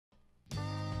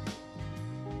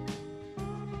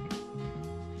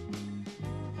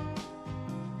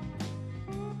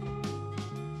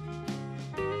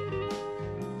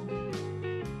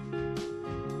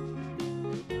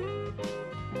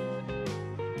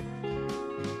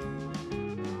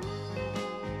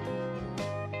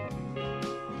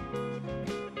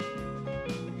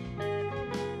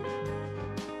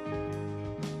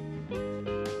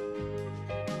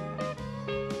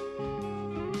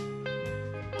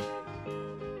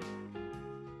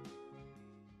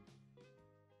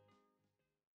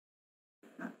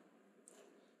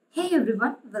Hey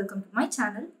everyone, welcome to my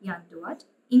channel Yarn to Art.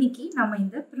 இன்னைக்கு நாம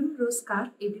இந்த Primrose Scarf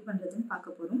எப்படி பண்றதுன்னு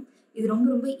பார்க்க போறோம். இது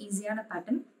ரொம்ப ஈஸியான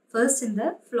pattern. First இந்த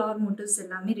flower motifs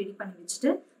எல்லாமே ரெடி பண்ணி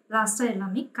வச்சிட்டு லாஸ்டா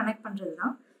எல்லாமே கனெக்ட்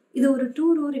பண்றதுதான். இது ஒரு 2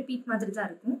 row repeat மாதிரி தான்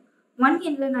இருக்கும். One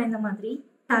endல நான் இந்த மாதிரி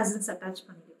tassels attach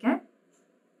பண்ணிருக்கேன்.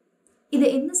 இது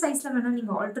எந்த சைஸ்ல வேணா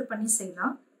நீங்க ஆல்டர் பண்ணி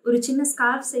செய்யலாம். ஒரு சின்ன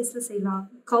scarf சைஸ்ல செய்யலாம்,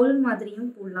 cowl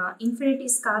மாதிரியும் போடலாம், infinity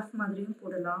scarf மாதிரியும்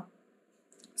போடலாம்.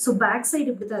 So back side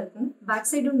இப்படி தான் இருக்கும். Back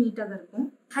sideம் நீட்டா தான் இருக்கும்.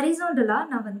 ஹரிசாண்டலா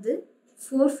நான் வந்து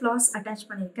 4 flowers attach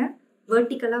பண்ணிருக்கேன்.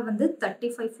 வெர்டிகலா வந்து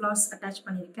 35 flowers attach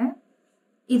பண்ணிருக்கேன்.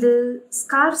 இது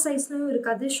scarf சைஸ்லயும்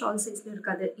இருக்காது, shawl சைஸ்லயும்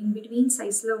இருக்காது. In between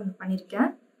சைஸ்ல ஒன்னு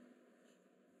பண்ணிருக்கேன்.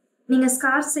 நீங்க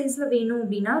scarf சைஸ்ல வேணும்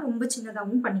அப்படினா ரொம்ப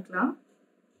சின்னதாவும் பண்ணிக்கலாம்.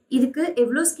 இதுக்கு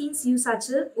எவ்வளவு ஸ்கீன்ஸ் யூஸ்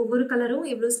ஆச்சு, ஒவ்வொரு கலரும்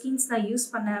எவ்வளவு ஸ்கீன்ஸ் நான் யூஸ்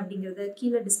பண்ணேன் அப்படிங்கறத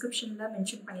கீழ டிஸ்கிரிப்ஷன்ல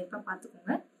மென்ஷன் பண்ணிருப்பேன்,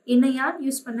 பாத்துக்கோங்க. என்ன யார்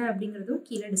யூஸ் பண்ண அப்படிங்கறதும்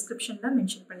கீழ டிஸ்கிரிப்ஷன்ல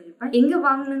மென்ஷன் பண்ணிருப்பேன். எங்க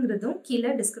வாங்குனங்கறதும்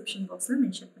கீழ டிஸ்கிரிப்ஷன் பாக்ஸ்ல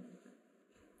மென்ஷன் பண்ணிருப்பேன்.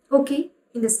 ஓகே,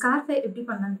 இந்த ஸ்கார்ஃபை எப்படி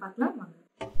பண்ணலாம்னு பார்க்கலாம் வாங்க.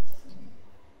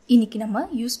 இன்னைக்கு நம்ம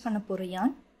யூஸ் பண்ண போற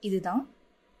yarn இதுதான்.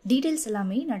 டீடைல்ஸ்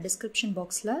எல்லாமே நான் டிஸ்கிரிப்ஷன்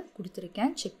பாக்ஸ்ல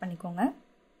கொடுத்திருக்கேன், செக் பண்ணிக்கோங்க.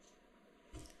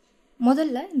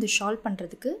 முதல்ல இந்த ஷால்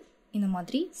பண்றதுக்கு இந்த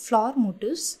மாதிரி flower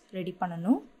motifs ரெடி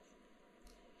பண்ணனும்.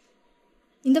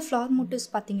 இந்த flower motifs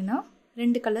பாத்தீங்கன்னா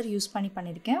ரெண்டு கலர் யூஸ்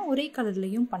பண்ணிருக்கேன். ஒரே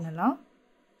கலர்லயும் பண்ணலாம்.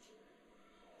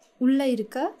 உள்ள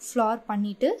இருக்க flower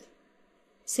பண்ணிட்டு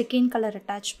செகண்ட் கலர்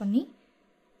அட்டாச் பண்ணி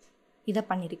இத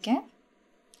பண்ணிருக்கேன்.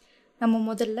 நம்ம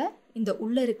முதல்ல இந்த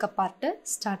உள்ள இருக்க பார்ட்ட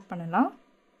ஸ்டார்ட் பண்ணலாம்.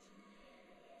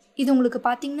 இது உங்களுக்கு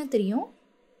பாத்தீங்கன்னா தெரியும்.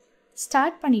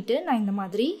 ஸ்டார்ட் பண்ணிட்டு நான் இந்த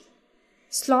மாதிரி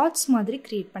ஸ்லாட்ஸ் மாதிரி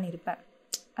கிரியேட் பண்ணிருப்பேன்.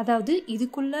 அதாவது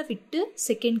இதுக்குள்ள விட்டு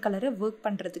செகண்ட் கலரை வர்க்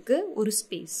பண்றதுக்கு ஒரு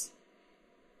ஸ்பேஸ்.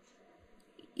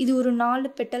 இது ஒரு 4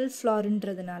 பெட்டல்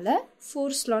ஃப்ளவர்ன்றதுனால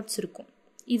 4 ஸ்லாட்ஸ் இருக்கும்.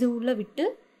 இது உள்ள விட்டு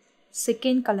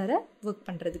செகண்ட் கலரை வர்க்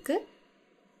பண்றதுக்கு.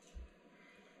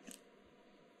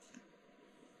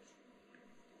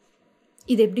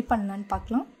 இது எப்படி பண்ணலாம்னு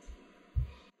பார்க்கலாம்.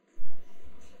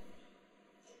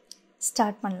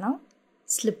 ஸ்டார்ட் பண்ணலாம்.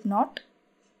 ஸ்லிப் நாட்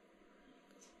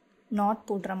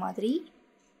போடுற மாதிரி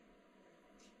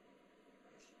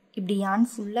இப்படி yarn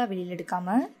ஃபுல்லா வெளியில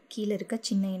எடுக்காம கீழ இருக்க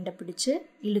சின்ன எண்டை பிடிச்சு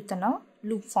இழுத்தனா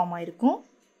லூப் ஃபார்ம் ஆயிருக்கும்.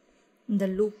 இந்த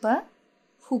லூப்பை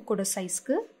ஹூக்கோட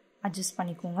சைஸ்க்கு அட்ஜஸ்ட்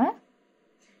பண்ணிக்கோங்க.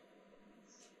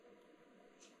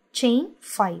 செயின்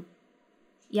 5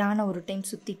 yarn ஒரு டைம்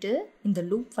சுத்திட்டு இந்த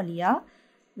லூப் வழியா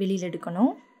வெளியில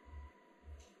எடுக்கணும்.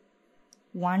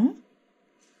 1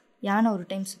 yarn ஒரு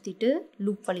டைம் சுத்திட்டு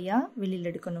லூப் வழியா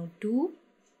வெளியில எடுக்கணும். 2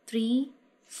 3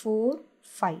 4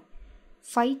 5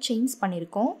 5 செயின்ஸ்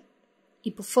பண்ணிருக்கோம்.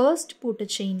 இப்போ ஃபர்ஸ்ட் போட்ட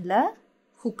செயின்ல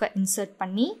ஹூக்கை இன்சர்ட்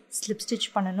பண்ணி ஸ்லிப் ஸ்டிட்ச்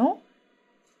பண்ணனும்.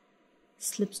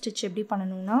 ஸ்லிப் ஸ்டிட்ச் எப்படி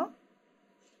பண்ணனும்னா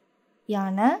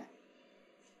yarn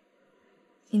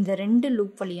இந்த ரெண்டு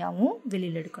லூப் வழியாவும்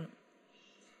வெளியில எடுக்கணும்.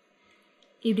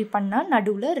 இப்படி பண்ணா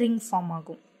நடுவுல ரிங் ஃபார்ம்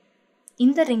ஆகும்.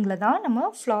 இந்த ரிங்ல தான்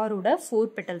நம்ம ஃப்ளவரோட 4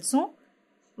 பெட்டல்ஸும்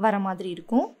வர மாதிரி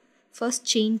இருக்கும். ஃபர்ஸ்ட்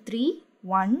செயின் 3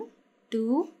 1 2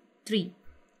 3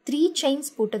 3 செயின்ஸ்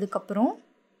போட்டதுக்கு அப்புறம்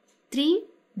 3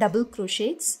 டபுள்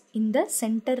crochet இந்த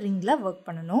சென்டர் ரிங்ல வர்க்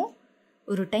பண்ணனும்.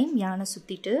 ஒரு டைம் yarn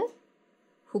சுத்திட்டு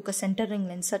ஹூக்க சென்டர்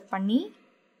ரிங்ல இன்சர்ட் பண்ணி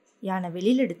yarn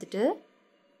வெளியில எடுத்துட்டு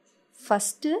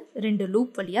ஃபர்ஸ்ட் 2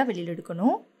 லூப் வழியா வெளியில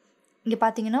எடுக்கணும். இங்க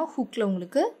பாத்தீங்கன்னா ஹூக்ல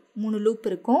உங்களுக்கு 3 லூப்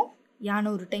இருக்கும். yarn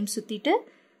ஒரு டைம் சுத்திட்டு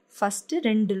ஃபர்ஸ்ட்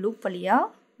 2 லூப் வழியா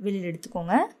வெளியில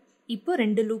எடுத்துக்கோங்க. இப்போ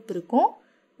 2 லூப் இருக்கும்.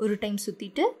 ஒரு டைம்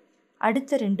சுத்திட்டு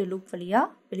அடுத்த 2 லூப் வழியா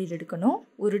வெளியில எடுக்கணும்.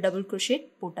 ஒரு டபுள் crochet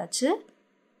போட்டாச்சு.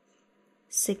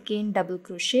 Second double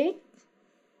crochet,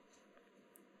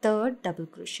 third double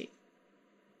crochet.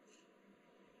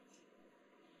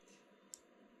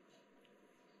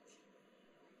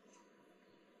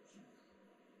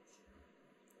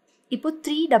 இப்போ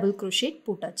 3 டபுள் crochet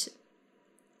போட்டாச்சு.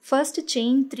 ஃபர்ஸ்ட்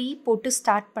செயின் 3 போட்டு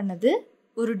ஸ்டார்ட் பண்ணது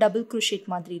ஒரு டபுள் crochet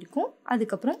மாதிரி இருக்கும்.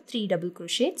 அதுக்கப்புறம் 3 டபுள்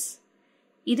crochets.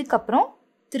 இதுக்கப்புறம்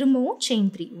திரும்பவும் செயின்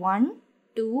 3 1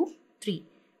 2 3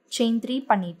 செயின் 3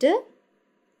 பண்ணிட்டு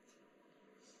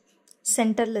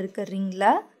சென்டர்ல இருக்க ரிங்ல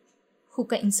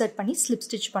ஹூக்கை இன்சர்ட் பண்ணி ஸ்லிப்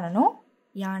ஸ்டிட்ச் பண்ணனும்.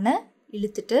 yarn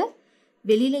இழுத்துட்டு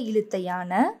வெளியில இழுத்த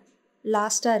yarn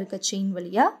லாஸ்டா இருக்க செயின்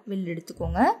வழியா வெளியில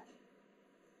எடுத்துக்கோங்க.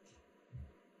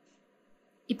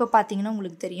 இப்போ பாத்தீங்கன்னா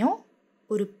உங்களுக்கு தெரியும்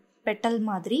ஒரு பெட்டல்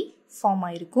மாதிரி ஃபார்ம்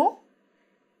ஆயிருக்கும்.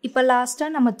 இப்போ லாஸ்டா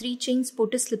நம்ம 3 செயின்ஸ்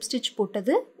போட்டு ஸ்லிப் ஸ்டிட்ச்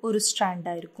போட்டது ஒரு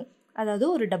ஸ்ட்ராண்டா இருக்கும். அதாவது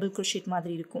ஒரு டபுள் crochet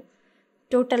மாதிரி இருக்கும்.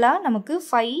 டோட்டலா நமக்கு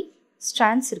 5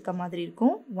 strands இருக்க மாதிரி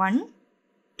இருக்கும். 1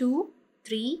 2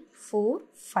 3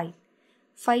 4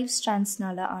 5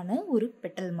 strandsனால ஆன ஒரு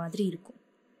பெட்டல் மாதிரி இருக்கும்.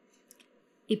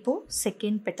 இப்போ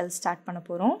செகண்ட் பெட்டல் ஸ்டார்ட் பண்ண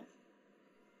போறோம்.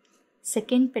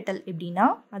 செகண்ட் பெட்டல் எப்படின்னா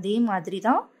அதே மாதிரி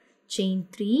தான் செயின்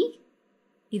 3,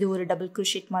 இது ஒரு டபுள்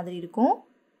crochet மாதிரி இருக்கும்.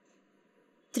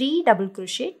 3 டபுள்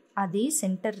crochet அதே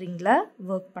சென்டர் ரிங்கில்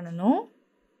ஒர்க் பண்ணணும்.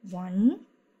 1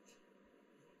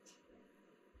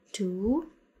 2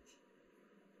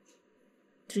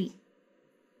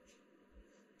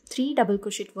 3 டபுள்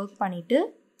crochet ஒர்க் பண்ணிவிட்டு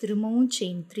திரும்பவும்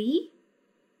செயின் 3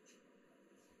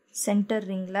 சென்டர்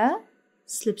ரிங்கில்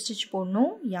ஸ்லிப் ஸ்டிச்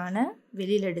போடணும். யானை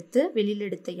வெளியில்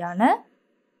எடுத்த யானை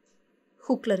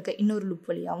ஹூக்கில் இருக்க இன்னொரு லூப்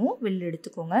வழியாகவும் வெளியில்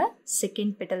எடுத்துக்கோங்க.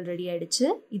 செகண்ட் பெட்டல் ரெடி ஆகிடுச்சு.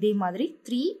 இதே மாதிரி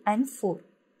 3 and 4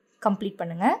 கம்ப்ளீட்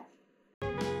பண்ணுங்கள்.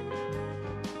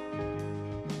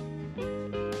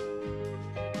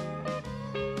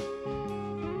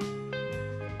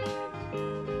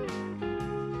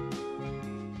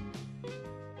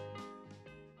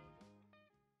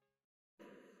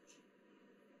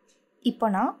 இப்போ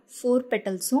நான் 4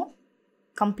 பெட்டல்ஸும்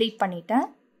கம்ப்ளீட் பண்ணிட்டேன்.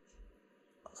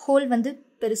 ஹோல் வந்து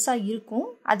பெருசாக இருக்கும்,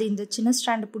 அது இந்த சின்ன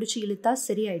ஸ்டாண்டை பிடிச்சி இழுத்தா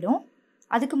சரியாயிடும்.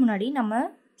 அதுக்கு முன்னாடி நம்ம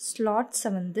ஸ்லாட்ஸை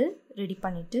வந்து ரெடி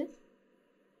பண்ணிவிட்டு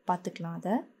பார்த்துக்கலாம்.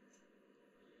 அதை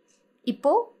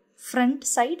இப்போது ஃப்ரண்ட்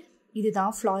சைடு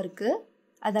இதுதான் ஃப்ளாருக்கு,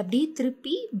 அதை அப்படியே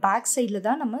திருப்பி பேக் சைடில்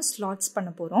தான் நம்ம ஸ்லாட்ஸ்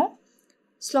பண்ண போகிறோம்.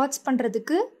 ஸ்லாட்ஸ்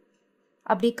பண்ணுறதுக்கு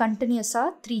அப்படியே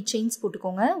கண்டினியூஸாக 3 செயின்ஸ்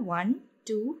போட்டுக்கோங்க. 1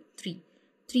 2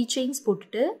 3 செயின்ஸ்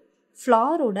போட்டுட்டு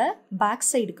ஃப்ளாரோட பேக்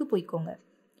சைடுக்கு போய்க்கோங்க.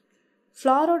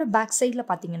 ஃப்ளாரோட பேக் சைடில்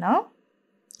பார்த்தீங்கன்னா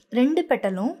 2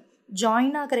 பெட்டலும்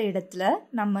ஜாயின் ஆகிற இடத்துல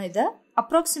நம்ம இதை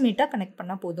அப்ராக்சிமேட்டாக கனெக்ட்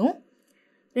பண்ணால் போதும்.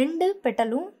 2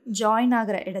 பெட்டலும் ஜாயின்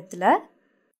ஆகிற இடத்துல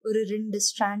ஒரு 2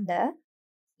 ஸ்ட்ராண்டை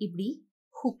இப்படி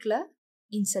ஹூக்கில்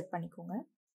இன்சர்ட் பண்ணிக்கோங்க.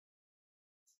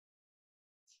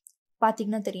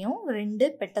 பார்த்தீங்கன்னா தெரியும்,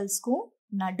 2 பெட்டல்ஸ்க்கும்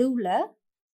நடுவில்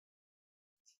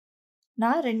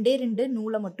நான் 2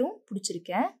 நூலை மட்டும்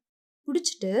பிடிச்சிருக்கேன்.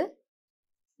 பிடிச்சிட்டு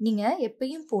நீங்கள்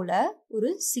எப்பயும் போல் ஒரு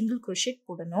சிங்கிள் crochet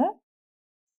போடணும்.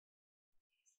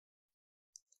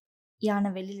 யானை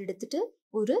வெளியில் எடுத்துட்டு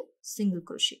ஒரு சிங்கிள்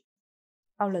crochet,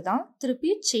 அவ்வளோதான்.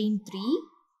 திருப்பி செயின்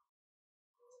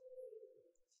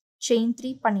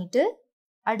 3 பண்ணிவிட்டு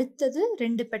அடுத்தது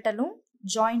 2 பெட்டலும்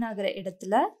ஜாயின் ஆகிற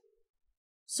இடத்துல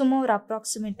சும்மா ஒரு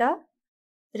அப்ராக்சிமேட்டாக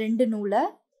 2 நூலை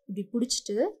இப்படி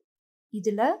பிடிச்சிட்டு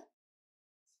இதில்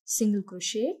சிங்கிள்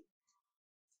crochet,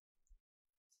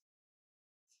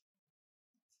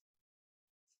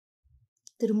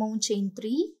 திரும்பவும் chain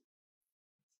 3,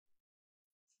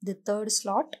 the third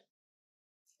slot,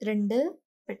 2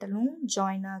 பெட்டலும்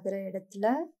join ஆகிற இடத்துல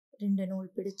 2 நூல்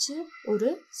பிடிச்சு ஒரு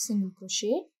சிங்கிள்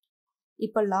crochet.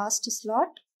 இப்போ லாஸ்ட்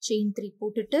ஸ்லாட் செயின் 3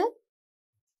 போட்டுட்டு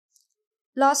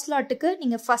லாஸ்ட் ஸ்லாட்டுக்கு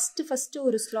நீங்கள் ஃபஸ்ட்டு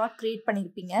ஒரு ஸ்லாட் க்ரியேட்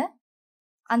பண்ணியிருப்பீங்க,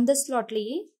 அந்த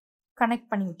ஸ்லாட்லேயே கனெக்ட்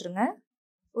பண்ணி விட்டுருங்க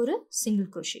ஒரு சிங்கிள்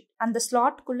crochet. அந்த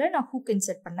ஸ்லாட்குள்ளே நான் ஹூக்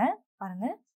இன்சர்ட் பண்ணேன்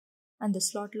பாருங்கள். அந்த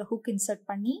ஸ்லாட்டில் ஹூக் இன்சர்ட்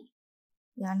பண்ணி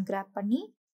யான் கிராப் பண்ணி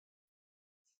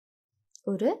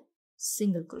ஒரு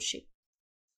சிங்கிள் crochet.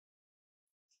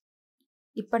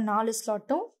 இப்போ 4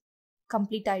 ஸ்லாட்டும்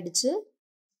கம்ப்ளீட் ஆயிடுச்சு.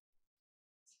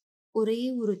 ஒரே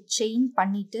ஒரு செயின்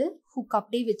பண்ணிட்டு ஹூக்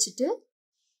அப்படியே வச்சுட்டு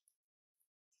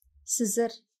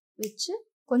சிசர் வச்சு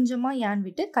கொஞ்சமாக யான்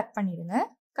விட்டு கட் பண்ணிடுங்க.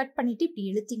 கட் பண்ணிட்டு இப்படி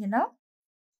இழுத்தீங்கன்னா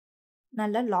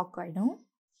நல்லா லாக் ஆகிடும்.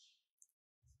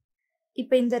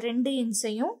 இப்போ இந்த 2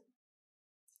 எண்ட்ஸையும்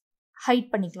ஹைட்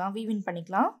பண்ணிக்கலாம், வீவின்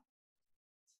பண்ணிக்கலாம்.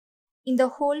 இந்த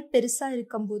ஹோல் பெருசாக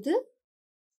இருக்கும்போது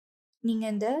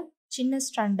நீங்கள் இந்த சின்ன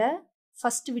ஸ்ட்ராண்டை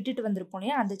ஃபஸ்ட்டு விட்டுட்டு வந்திருப்போம்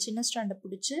இல்லையா, அந்த சின்ன ஸ்ட்ராண்டை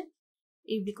பிடிச்சி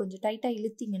இப்படி கொஞ்சம் டைட்டாக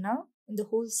இழுத்தீங்கன்னா இந்த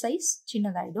ஹோல் சைஸ்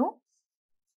சின்னதாகிடும்.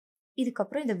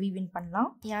 இதுக்கப்புறம் இதை வீவின் பண்ணலாம்.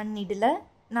 யான் நீடில்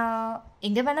நான்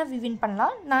எங்கே வேணால் வீவின்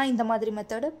பண்ணலாம், நான் இந்த மாதிரி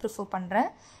மெத்தடை ப்ரிஃபர்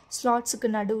பண்ணுறேன். ஸ்லாட்ஸுக்கு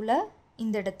நடுவில்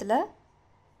இந்த இடத்துல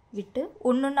விட்டு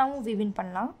ஒன்றுனாவும் வீவின்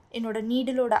பண்ணலாம். என்னோடய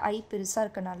நீடிலோட ஐ பெருசாக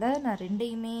இருக்கனால நான்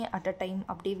 2யுமே அட் அ டைம்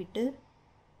அப்படியே விட்டு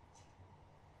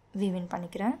வீவின்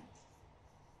பண்ணிக்கிறேன்.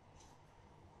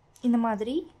 இந்த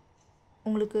மாதிரி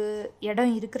உங்களுக்கு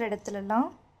இடம் இருக்கிற இடத்துலலாம்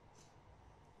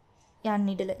யான்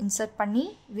நீடில் இன்சர்ட் பண்ணி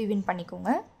வீவின் பண்ணிக்கோங்க.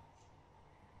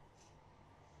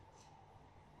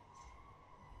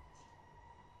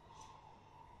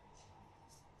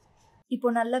 இப்போ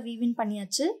நல்லா வீவின்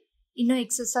பண்ணியாச்சு. இன்னும்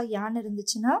எக்ஸஸாக யான்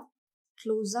இருந்துச்சுன்னா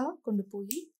க்ளோஸாக கொண்டு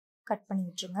போய் கட் பண்ணி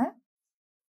விட்டுருங்க.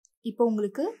 இப்போ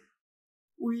உங்களுக்கு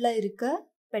உள்ளே இருக்க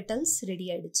பெட்டல்ஸ் ரெடி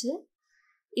ஆயிடுச்சு.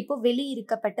 இப்போ வெளியே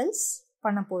இருக்க பெட்டல்ஸ்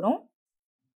பண்ண போகிறோம்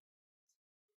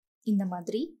இந்த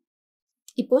மாதிரி.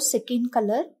 இப்போ செகண்ட்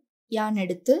கலர் யான்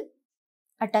எடுத்து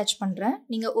அட்டாச் பண்ணுறேன்.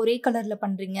 நீங்கள் ஒரே கலரில்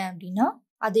பண்ணுறீங்க அப்படின்னா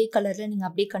அதே கலரில் நீங்கள்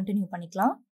அப்படியே கண்டினியூ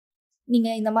பண்ணிக்கலாம்.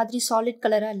 நீங்கள் இந்த மாதிரி சாலிட்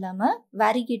கலராக இல்லாமல்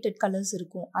வேரிகேட்டட் கலர்ஸ்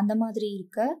இருக்கும், அந்த மாதிரி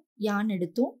இருக்க யான்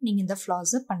எடுத்தும் நீங்கள் இந்த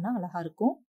ஃப்ளார்ஸை பண்ண அழகாக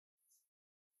இருக்கும்.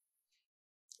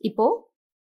 இப்போது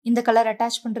இந்த கலர்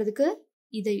அட்டாச் பண்ணுறதுக்கு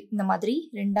இதை இந்த மாதிரி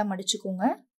 2ஆக மடிச்சுக்கோங்க.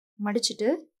 மடிச்சிட்டு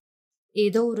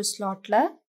ஏதோ ஒரு ஸ்லாட்ல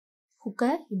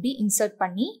ஹுக்கை இப்படி இன்சர்ட்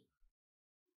பண்ணி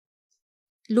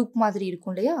லூப் மாதிரி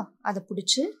இருக்கும் இல்லையா, அதை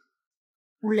பிடிச்சி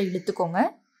உள்ளே இழுத்துக்கோங்க.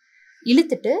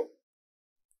 இழுத்துட்டு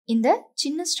இந்த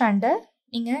சின்ன ஸ்ட்ராண்டை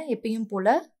நீங்கள் எப்பயும்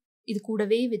போல் இது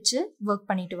கூடவே வச்சு ஒர்க்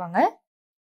பண்ணிட்டு வாங்க.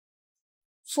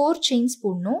 4 செயின்ஸ்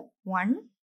போடணும். 1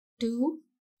 2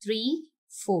 3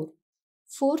 4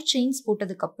 4 செயின்ஸ்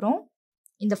போட்டதுக்கப்புறம்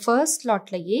இந்த ஃபர்ஸ்ட்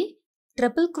ஸ்லாட்லையே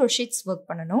ட்ரிபிள் க்ரோஷேட்ஸ் ஒர்க்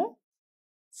பண்ணணும்.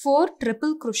 4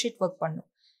 ட்ரிபிள் க்ரோஷேட் ஒர்க் பண்ணணும்.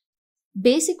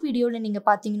 பேசிக் வீடியோவில் நீங்கள்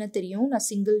பார்த்தீங்கன்னா தெரியும், நான்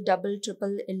சிங்கிள், டபுள்,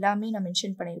 ட்ரிபிள் எல்லாமே நான்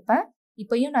மென்ஷன் பண்ணியிருப்பேன்.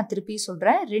 இப்போயும் நான் திருப்பி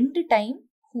சொல்கிறேன். 2 டைம்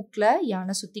ஹூக்கில்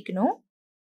யானை சுற்றிக்கணும்.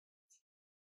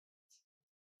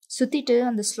 சுற்றிட்டு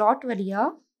அந்த ஸ்லாட் வழியாக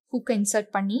ஹூக்கை இன்சர்ட்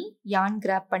பண்ணி யான்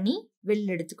கிராப் பண்ணி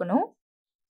வெளில எடுத்துக்கணும்.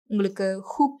 உங்களுக்கு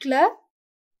ஹூக்கில்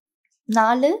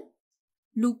 4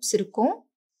 லூப்ஸ் இருக்கும்.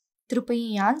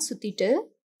 திருப்பியும் யான் சுற்றிட்டு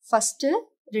ஃபஸ்ட்டு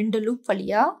 2 லூப்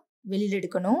வழியாக வெளியில்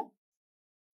எடுக்கணும்.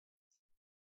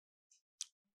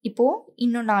 இப்போ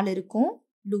இன்னும் 4 இருக்கும்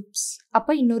லூப்ஸ்.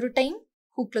 அப்போ இன்னொரு டைம்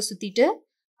ஹூக்கில் சுற்றிட்டு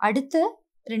அடுத்த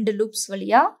 2 லூப்ஸ்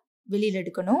வழியாக வெளியில்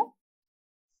எடுக்கணும்.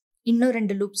 இன்னும்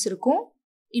 2 லூப்ஸ் இருக்கும்.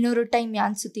 இன்னொரு டைம்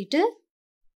யான் சுற்றிட்டு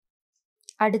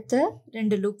அடுத்த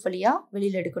 2 லூப் வழியாக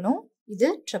வெளியில் எடுக்கணும். இது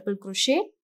ட்ரிபிள் க்ரோஷேட்.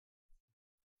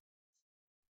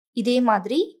 இதே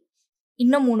மாதிரி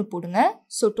இன்னும் 3 போடுங்க.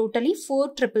 So totally 4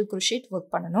 triple crochet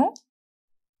work பண்ணணும்.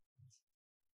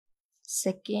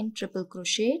 Second triple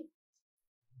crochet,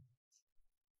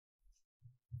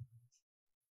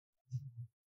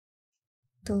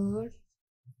 third,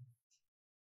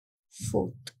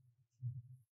 fourth.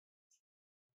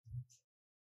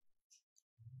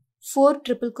 4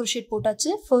 triple crochet போட்டாச்சு.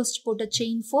 ஃபர்ஸ்ட் போட்ட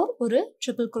செயின் 4 ஒரு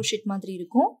ட்ரிபிள் க்ரோஷேட் மாதிரி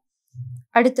இருக்கும்.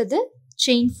 அடுத்தது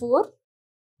செயின் 4,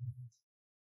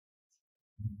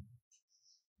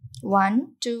 1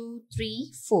 2 3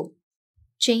 4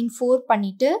 செயின் 4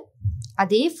 பண்ணிட்டு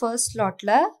அதே ஃபர்ஸ்ட்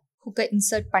ஸ்லாட்ல ஹுக்கை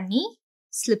இன்சர்ட் பண்ணி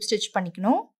ஸ்லிப் ஸ்டிச்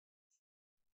பண்ணிக்கணும்.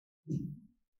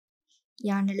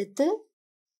 யான் இழுத்து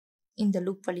இந்த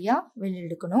லூப் வழியா வெளியில்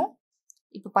எடுக்கணும்.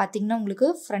 இப்போ பார்த்தீங்கன்னா உங்களுக்கு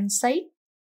ஃப்ரண்ட் சைட்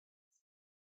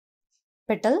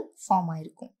பெட்டல் ஃபார்ம்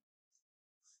ஆயிருக்கும்.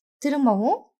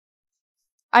 திரும்பவும்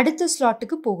அடுத்த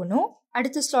ஸ்லாட்டுக்கு போகணும்.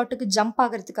 அடுத்த ஸ்லாட்டுக்கு ஜம்ப்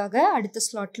ஆகிறதுக்காக அடுத்த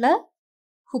ஸ்லாட்ல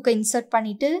ஹுக்கை இன்சர்ட்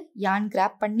பண்ணிட்டு யான்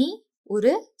கிராப் பண்ணி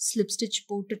ஒரு ஸ்லிப் ஸ்டிச்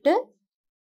போட்டுட்டு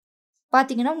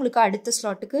பார்த்தீங்கன்னா உங்களுக்கு அடுத்த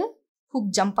ஸ்லாட்டுக்கு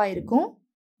ஹுக் ஜம்ப் ஆயிருக்கும்.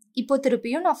 இப்போ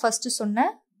திருப்பியும் நான் ஃபர்ஸ்ட் சொன்ன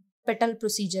பெட்டல்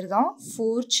ப்ரொசீஜர் தான்.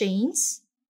 4 செயின்ஸ்,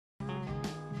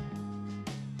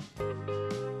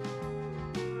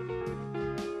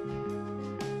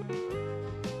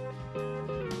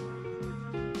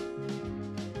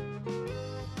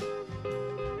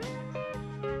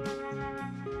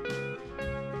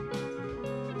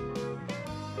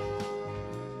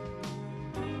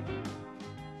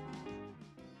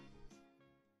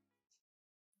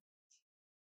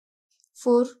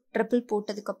 ஃபோர் ட்ரிபிள்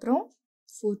போட்டதுக்கப்புறம்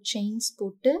 4 செயின்ஸ்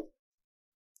போட்டு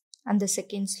அந்த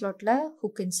செகண்ட் ஸ்லாட்டில்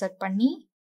ஹுக் இன்சர்ட் பண்ணி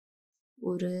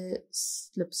ஒரு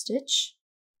ஸ்லிப் ஸ்டிச்.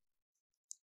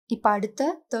 இப்போ அடுத்த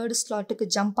தேர்ட் ஸ்லாட்டுக்கு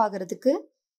ஜம்ப் ஆகிறதுக்கு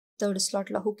தேர்ட்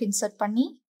ஸ்லாட்டில் ஹுக் இன்சர்ட் பண்ணி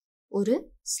ஒரு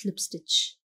ஸ்லிப் ஸ்டிச்.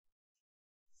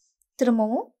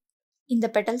 திரும்பவும் இந்த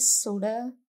பெட்டல்ஸோட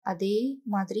அதே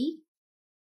மாதிரி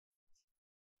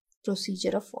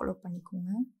ப்ரொசீஜரை ஃபாலோ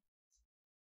பண்ணிக்கோங்க.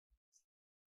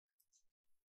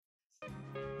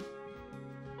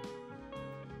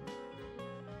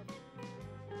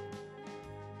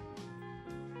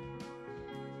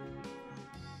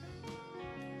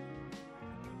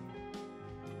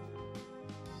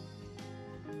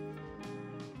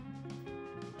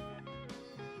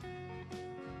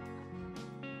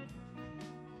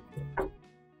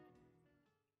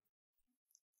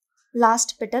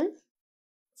 லாஸ்ட் பெட்டல்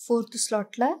 4th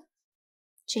ஸ்லாட்டில்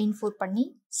செயின் 4 பண்ணி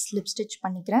ஸ்லிப் ஸ்டிச்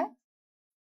பண்ணிக்கிறேன்.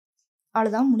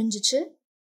 அவ்வளோதான், முடிஞ்சிச்சு.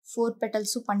 4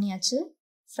 பெட்டல்ஸும் பண்ணியாச்சு.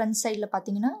 ஃப்ரண்ட் சைடில்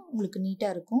பார்த்தீங்கன்னா உங்களுக்கு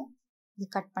நீட்டாக இருக்கும். இது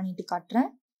கட் பண்ணிட்டு காட்டுறேன்.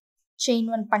 செயின்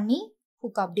 1 பண்ணி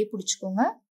ஹுக் அப்படியே பிடிச்சிக்கோங்க.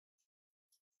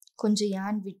 கொஞ்சம்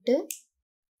யான் விட்டு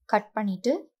கட்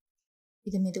பண்ணிவிட்டு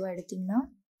இது மெதுவாக எடுத்திங்கன்னா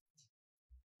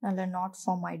நல்லா நாட்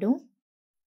ஃபார்ம் ஆகிடும்.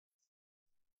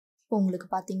 இப்போ உங்களுக்கு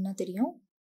பார்த்தீங்கன்னா தெரியும்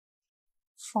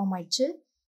ஃபார்ம் ஆயிடுச்சு.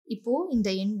 இப்போது இந்த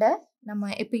எண்டை நம்ம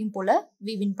எப்பயும் போல்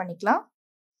வீவின் பண்ணிக்கலாம்.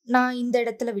 நான் இந்த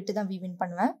இடத்துல விட்டு தான் வீவின்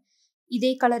பண்ணுவேன்.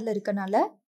 இதே கலரில் இருக்கனால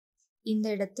இந்த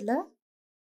இடத்துல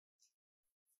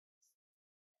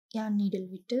யான் நீடில்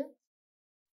விட்டு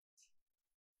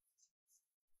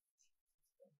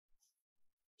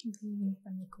வீவின்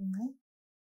பண்ணிக்கோங்க.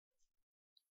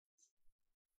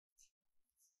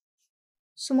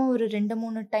 சும்மா ஒரு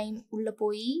 2-3 டைம் உள்ளே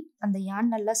போய் அந்த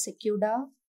யான் நல்லா செக்யூர்டாக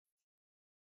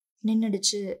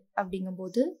நின்னுடுச்சு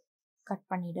அப்படிங்கும்போது கட்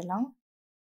பண்ணிடலாம்.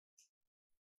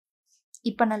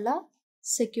 இப்போ நல்லா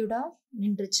செக்யூர்டாக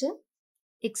நின்றுச்சு.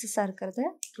 எக்ஸஸாக இருக்கிறத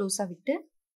க்ளோஸாக விட்டு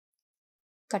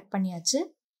கட் பண்ணியாச்சு.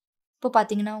 இப்போ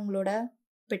பார்த்தீங்கன்னா உங்களோட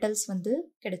பெட்டல்ஸ் வந்து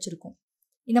கிடைச்சிருக்கும்.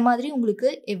 இந்த மாதிரி உங்களுக்கு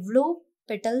எவ்வளோ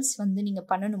பெட்டல்ஸ் வந்து நீங்கள்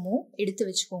பண்ணணுமோ எடுத்து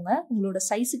வச்சுக்கோங்க. உங்களோட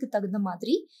சைஸுக்கு தகுந்த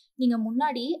மாதிரி நீங்கள்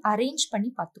முன்னாடி அரேஞ்ச் பண்ணி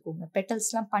பார்த்துக்கோங்க.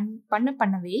 பெட்டல்ஸ்லாம்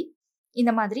பண்ணவே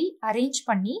இந்த மாதிரி அரேஞ்ச்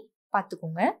பண்ணி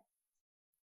பார்த்துக்கோங்க.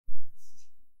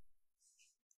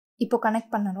 இப்போ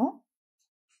கனெக்ட் பண்ணணும்.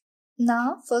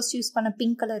 நான் ஃபர்ஸ்ட் யூஸ் பண்ண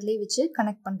பிங்க் கலர்லேயே வச்சு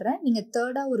கனெக்ட் பண்ணுறேன். நீங்கள்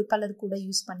தேர்டாக ஒரு கலர் கூட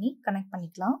யூஸ் பண்ணி கனெக்ட்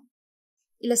பண்ணிக்கலாம்.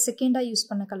 இல்லை செகண்டாக யூஸ்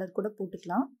பண்ண கலர் கூட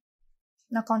போட்டுக்கலாம்.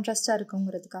 நான் கான்ட்ராஸ்டாக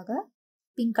இருக்குங்கிறதுக்காக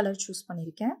பிங்க் கலர் சூஸ்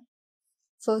பண்ணியிருக்கேன்.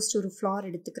 ஃபர்ஸ்ட் ஒரு ஃப்ளார்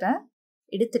எடுத்துக்கிறேன்.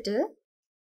 எடுத்துட்டு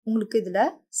உங்களுக்கு இதில்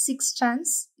 6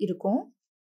 ஸ்ட்ராண்ட்ஸ் இருக்கும்.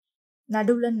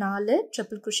 நடுவில் 4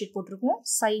 ட்ரிபிள் குரோஷேட் போட்டிருக்கோம்.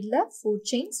 சைடில் 4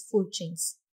 செயின்ஸ்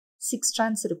 6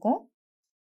 ஸ்ட்ராண்ட்ஸ் இருக்கும்.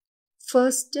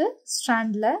 ஃபர்ஸ்ட்டு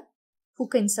ஸ்ட்ராண்டில்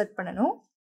ஹூக்கை இன்சர்ட் பண்ணணும்.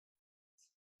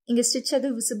 இங்கே ஸ்டிச் அது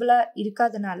விசிபிளாக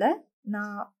இருக்காதனால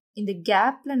நான் இந்த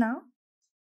கேப்பில் நான்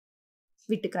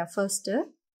விட்டுக்கிறேன். ஃபர்ஸ்ட்டு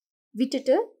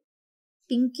விட்டுட்டு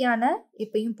பிங்கியான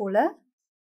எப்பயும் போல்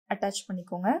அட்டாச்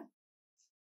பண்ணிக்கோங்க.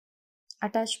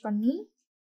 அட்டாச் பண்ணி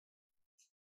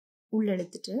உள்ள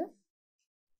எடுத்துட்டு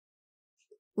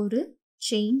ஒரு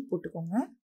செயின் போட்டுக்கோங்க.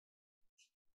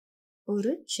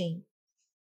 ஒரு செயின்.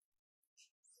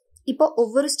 இப்போ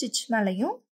ஒவ்வொரு ஸ்டிச்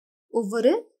மேலையும்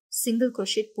ஒவ்வொரு சிங்கிள்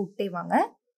குரோஷேட் போட்டே வாங்க.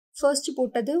 ஃபர்ஸ்ட்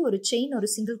போட்டது ஒரு செயின் ஒரு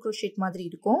சிங்கிள் குரோஷேட் மாதிரி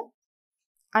இருக்கும்.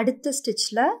 அடுத்த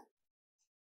ஸ்டிச்சில்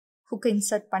ஹுக்கை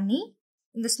இன்சர்ட் பண்ணி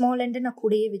இந்த ஸ்மால் எண்டை நான்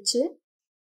கூடயே வச்சு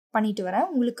பண்ணிட்டு வரேன்.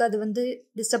 உங்களுக்கு அது வந்து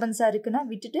டிஸ்டர்பன்ஸாக இருக்குன்னா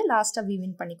விட்டுட்டு லாஸ்ட்டாக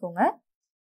வீவின் பண்ணிக்கோங்க.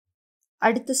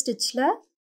 அடுத்த ஸ்டிச்சில்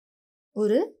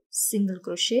ஒரு சிங்கிள்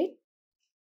குரோஷேட்.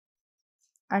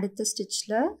 அடுத்த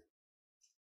ஸ்டிச்சில்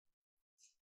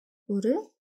ஒரு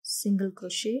single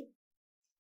crochet.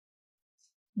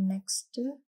 Next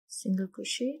single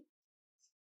crochet.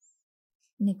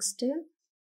 Next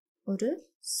ஒரு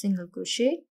சிங்கிள்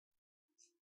குரோஷேட்.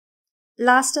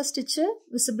 லாஸ்ட்டாக ஸ்டிச்சு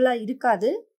விசிபிளாக இருக்காது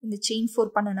இந்த செயின் 4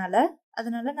 பண்ணனால.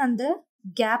 அதனால நான் அந்த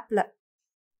கேப்பில்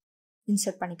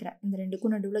இன்சர்ட் பண்ணிக்கிறேன். இந்த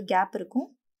ரெண்டுக்கும் நடுவில் கேப் இருக்கும்.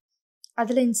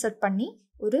 அதில் இன்சர்ட் பண்ணி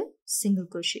ஒரு சிங்கிள்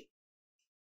குரோஷேட்.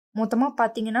 மொத்தமாக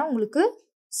பார்த்தீங்கன்னா உங்களுக்கு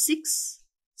 6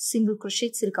 சிங்கிள்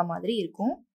குரோஷேட்ஸ் இருக்க மாதிரி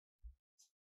இருக்கும்.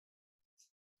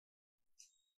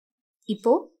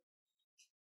 இப்போ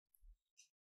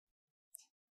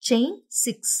செயின்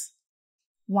 6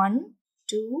 1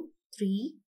 2 3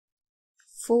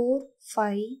 4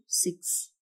 5 6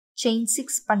 செயின்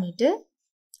 6 பண்ணிட்டு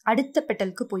அடுத்த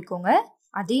பெட்டலுக்கு போய்க்கோங்க.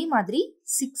 அதே மாதிரி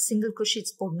 6 சிங்கிள்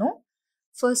குரோஷேட்ஸ் போடணும்.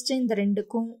 ஃபர்ஸ்ட் இந்த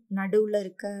ரெண்டுக்கும் நடுவில்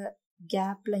இருக்க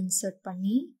கேப்ல இன்சர்ட்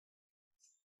பண்ணி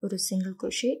ஒரு சிங்கிள்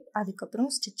குரோஷேட்.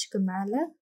 அதுக்கப்புறம் ஸ்டிச்சுக்கு மேலே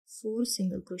 4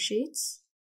 சிங்கிள் குரோஷேட்ஸ்.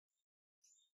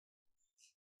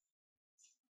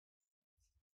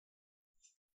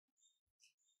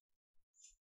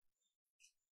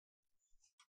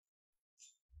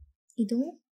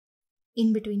 இதுவும்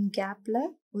இன் பிட்வீன் கேப்ல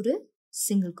ஒரு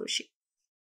சிங்கிள் குரோஷேட்.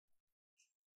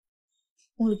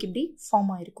 உங்களுக்கு இப்படி ஃபார்ம்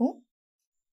ஆயிருக்கும்.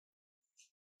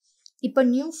 இப்போ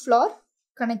நியூ ஃப்ளார்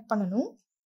கனெக்ட் பண்ணணும்.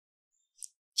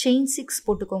 செயின் 6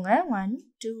 போட்டுக்கோங்க. 1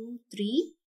 2 3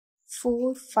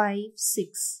 4 5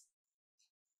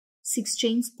 6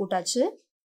 செயின்ஸ் போட்டாச்சு.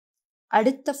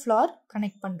 அடுத்த ஃப்ளார்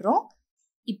கனெக்ட் பண்ணுறோம்.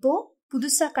 இப்போ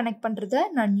புதுசாக கனெக்ட் பண்ணுறத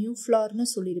நான் நியூ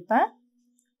ஃப்ளார்னு சொல்லியிருப்பேன்.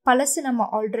 பழசு நம்ம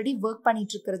ஆல்ரெடி ஒர்க்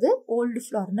பண்ணிட்டு இருக்கிறது ஓல்டு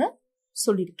ஃப்ளார்னு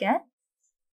சொல்லியிருக்கேன்.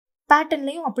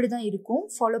 பேட்டர்ன்லையும் அப்படிதான் இருக்கும்,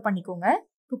 ஃபாலோ பண்ணிக்கோங்க.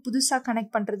 இப்போ புதுசாக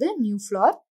கனெக்ட் பண்ணுறது நியூ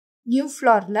ஃப்ளார். நியூ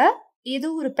ஃப்ளாரில் ஏதோ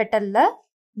ஒரு பெட்டலில்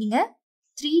நீங்கள்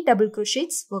 3 டபுள்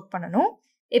குரோஷேட்ஸ் ஒர்க் பண்ணணும்.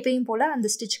 எப்பயும் போல் அந்த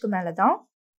ஸ்டிச்சுக்கு மேலே தான்.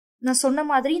 நான் சொன்ன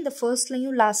மாதிரி இந்த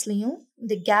ஃபர்ஸ்ட்லையும் லாஸ்ட்லையும்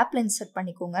இந்த கேப்பில் இன்சர்ட்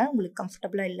பண்ணிக்கோங்க. உங்களுக்கு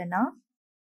கம்ஃபர்டபுளாக இல்லைன்னா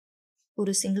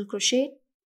ஒரு சிங்கிள் குரோஷேட்,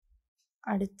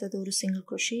 அடுத்தது ஒரு சிங்கிள்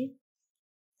குரோஷேட்,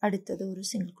 அடுத்தது ஒரு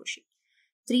சிங்கிள் குரோஷேட்.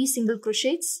 3 சிங்கிள்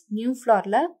குரோஷேட்ஸ் நியூ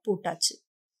ஃப்ளாரில் போட்டாச்சு.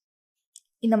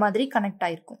 இந்த மாதிரி கனெக்ட்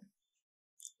ஆயிருக்கும்.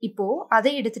 இப்போ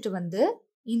அதை எடுத்துட்டு வந்து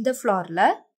இந்த ஃப்ளாரில்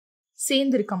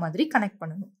சேர்ந்து இருக்க மாதிரி கனெக்ட்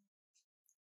பண்ணணும்.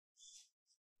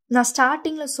 நான்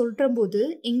ஸ்டார்டிங்கில் சொல்கிற போது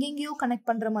எங்கெங்கேயோ கனெக்ட்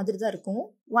பண்ணுற மாதிரி தான் இருக்கும்.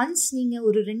 ஒன்ஸ் நீங்கள்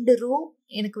ஒரு 2 ரோ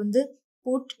எனக்கு வந்து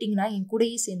போட்டுட்டிங்கன்னா என்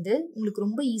கூடயே சேர்ந்து உங்களுக்கு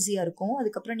ரொம்ப ஈஸியாக இருக்கும்.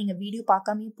 அதுக்கப்புறம் நீங்கள் வீடியோ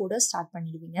பார்க்காமே போட ஸ்டார்ட்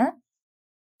பண்ணிடுவீங்க.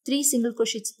 3 சிங்கிள்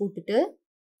குரோஷேட்ஸ் போட்டுட்டு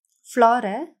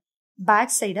ஃப்ளாரை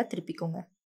பேக் சைடாக திருப்பிக்கோங்க.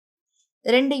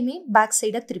 ரெண்டையுமே பேக்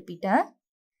சைடாக திருப்பிட்டேன்.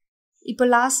 இப்போ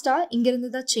லாஸ்ட்டாக இங்கேருந்து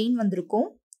தான் செயின் வந்திருக்கும்.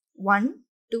 1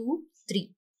 2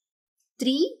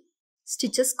 3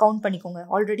 ஸ்டிச்சஸ் கவுண்ட் பண்ணிக்கோங்க.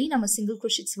 ஆல்ரெடி நம்ம சிங்கிள்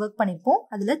குரோஷேட்ஸ் ஒர்க் பண்ணியிருப்போம்.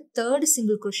 அதில் 3rd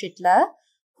சிங்கிள் குரோஷேட்டில்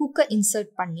ஹூக்கை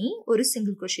இன்சர்ட் பண்ணி ஒரு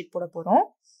சிங்கிள் crochet போட போகிறோம்.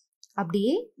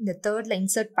 அப்படியே இந்த தேர்டில்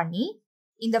இன்சர்ட் பண்ணி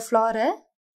இந்த ஃப்ளாரை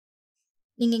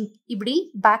நீங்கள் இப்படி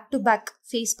பேக் டு பேக்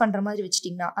ஃபேஸ் பண்ணுற மாதிரி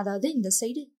வச்சிட்டிங்கன்னா, அதாவது இந்த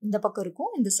சைடு இந்த பக்கம்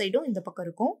இருக்கும், இந்த சைடும் இந்த பக்கம்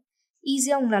இருக்கும்,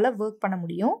 ஈஸியாக உங்களால் ஒர்க் பண்ண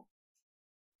முடியும்.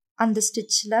 அந்த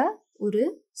ஸ்டிச்சில் ஒரு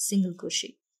சிங்கிள்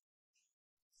crochet.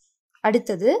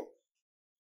 அடுத்தது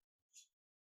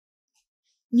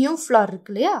நியூ ஃப்ளார்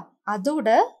இருக்கு இல்லையா, அதோட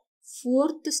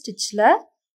 4th ஸ்டிச்சில்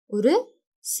ஒரு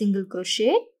சிங்கிள்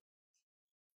crochet.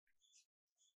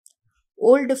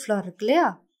 ஓல்டு ஃப்ளார் இருக்கு இல்லையா,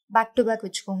 பேக் டு பேக்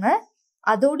வச்சுக்கோங்க,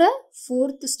 அதோட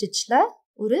 4th ஸ்டிச்சில்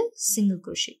ஒரு சிங்கிள்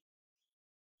crochet.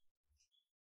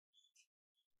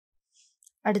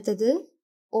 அடுத்தது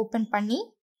ஓப்பன் பண்ணி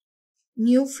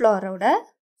new ஃப்ளாரோட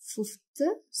 5th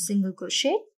single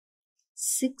crochet,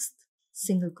 6th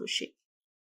single crochet.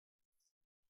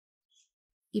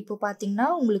 இப்போ பார்த்தீங்கன்னா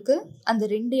உங்களுக்கு அந்த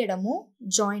 2 இடமும்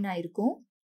ஜாயின் ஆயிருக்கும்.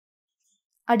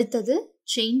 அடுத்தது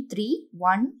செயின் 3,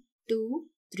 1 2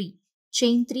 3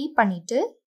 செயின் 3 பண்ணிட்டு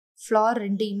ஃப்ளார்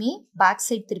ரெண்டையுமே பேக்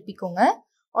சைட் திருப்பிக்கோங்க.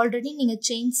 ஆல்ரெடி நீங்கள்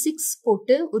செயின் 6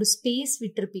 போட்டு ஒரு ஸ்பேஸ்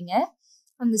விட்டுருப்பீங்க.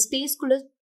 அந்த ஸ்பேஸ்க்குள்ளே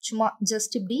சும்மா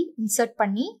ஜஸ்ட் இப்படி இன்சர்ட்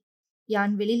பண்ணி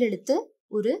யான் வெளியில் எடுத்து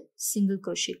ஒரு சிங்கிள்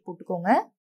crochet போட்டுக்கோங்க.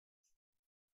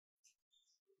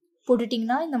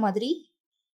 போட்டுட்டிங்கன்னா இந்த மாதிரி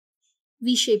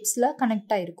வி ஷேப்ஸில்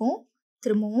கனெக்ட் ஆகிருக்கும்.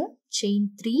 திரும்பவும் செயின்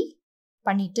 3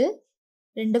 பண்ணிவிட்டு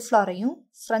 2 ஃப்ளாரையும்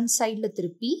ஃப்ரண்ட் சைடில்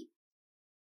திருப்பி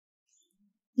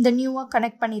இந்த நியூவாக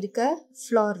கனெக்ட் பண்ணியிருக்க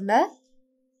ஃப்ளாரில்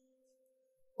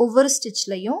ஒவ்வொரு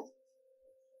ஸ்டிச்லையும்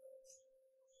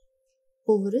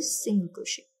ஒவ்வொரு சிங்கிள்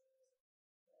crochet.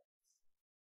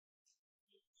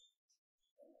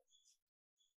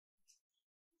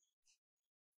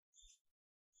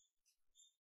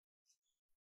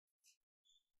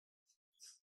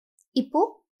 இப்போ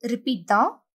ரிப்பீட்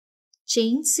தான்.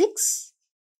 செயின்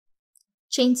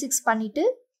 6 பண்ணிட்டு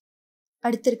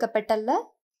அடுத்து இருக்க பெட்டல்ல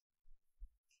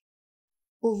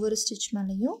ஒவ்வொரு ஸ்டிச்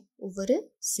மேலேயும் ஒவ்வொரு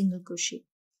சிங்கிள் crochet.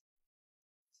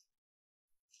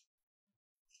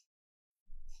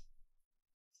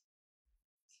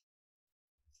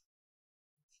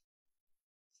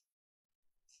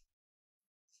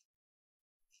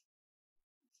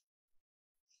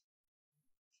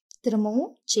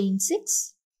 திரும்பவும் செயின் 6,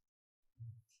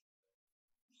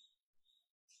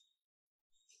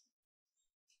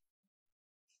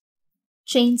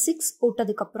 செயின் 6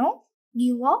 போட்டதுக்கப்புறம்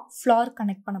நியூவாக ஃப்ளார்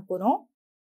கனெக்ட் பண்ண போகிறோம்.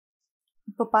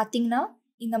 இப்போ பார்த்தீங்கன்னா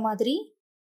இந்த மாதிரி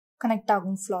கனெக்ட்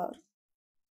ஆகும் ஃப்ளார்.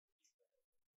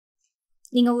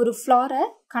 நீங்கள் ஒரு ஃப்ளாரை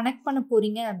கனெக்ட் பண்ண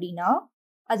போகிறீங்க அப்படின்னா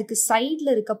அதுக்கு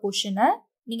சைடில் இருக்க போர்ஷனை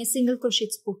நீங்கள் சிங்கிள்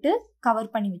crochet போட்டு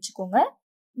கவர் பண்ணி வச்சுக்கோங்க.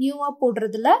 நியூவாக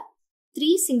போடுறதுல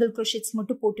 3 சிங்கிள் crochet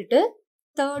மட்டும் போட்டுட்டு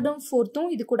 3rd 4th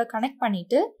இது கூட கனெக்ட்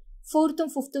பண்ணிவிட்டு 4th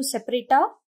 5th செப்பரேட்டாக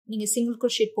நீங்கள் சிங்கிள்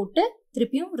crochet போட்டு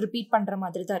திருப்பியும் ரிப்பீட் பண்ணுற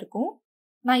மாதிரி தான் இருக்கும்.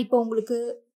 நான் இப்போ உங்களுக்கு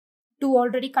 2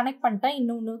 ஆல்ரெடி கனெக்ட் பண்ணிட்டேன்,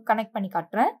 இன்னொன்று கனெக்ட் பண்ணி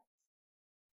காட்டுறேன்.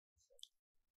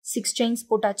 6 செயின்ஸ்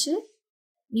போட்டாச்சு.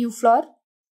 நியூ ஃப்ளார்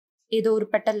ஏதோ ஒரு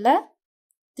பெட்டலில்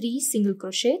 3 சிங்கிள்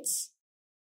crochet,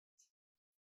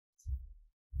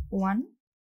 1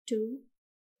 2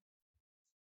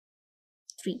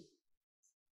 3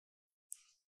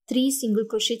 3 சிங்கிள்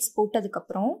crochet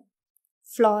போட்டதுக்கப்புறம்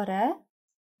ஃப்ளாரை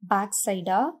பேக்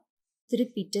சைடாக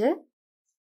திருப்பிட்டு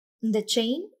இந்த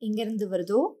செயின் எங்கேருந்து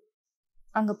வருதோ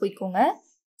அங்கே போய்க்கோங்க.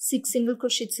 6 சிங்கிள்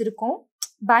crochet இருக்கும்,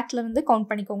 பேக்கில் இருந்து கவுண்ட்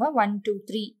பண்ணிக்கோங்க. 1 2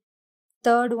 3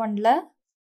 3rd ஒன்ல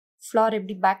ஃப்ளார்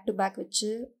எப்படி பேக் டு பேக்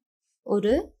வச்சு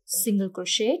ஒரு சிங்கிள்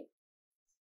crochet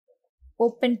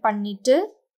ஓப்பன் பண்ணிட்டு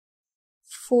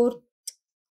 4th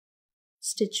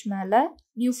ஸ்டிச் மேலே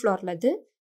நியூ ஃப்ளாரில் அது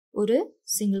ஒரு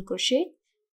சிங்கிள் crochet.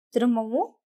 திரும்பவும்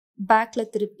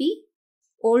பேக்கில் திருப்பி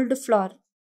ஓல்டு ஃப்ளார்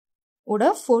ஓட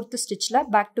 4th ஸ்டிச்சில்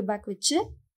பேக் டு பேக் வச்சு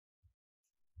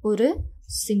ஒரு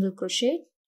சிங்கிள் crochet.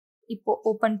 இப்போ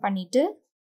ஓப்பன் பண்ணிட்டு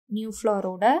நியூ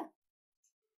ஃப்ளாரோட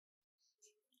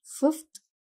 5th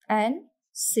and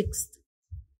 6th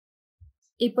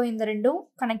இப்போ இந்த ரெண்டும்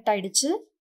கனெக்ட் ஆயிடுச்சு.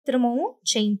 திரும்பவும்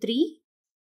செயின் 3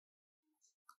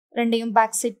 ரெண்டையும்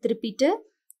பேக் சைட் திருப்பிட்டு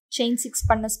செயின் 6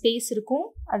 பண்ண ஸ்பேஸ் இருக்கும்,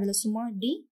 அதில் சும்மா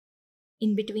இப்படி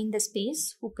in between the space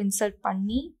hook insert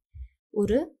பண்ணி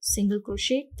ஒரு சிங்கிள்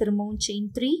crochet. திரும்பவும் செயின்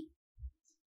 3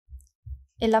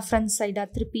 எல்லா ஃப்ரண்ட் சைடாக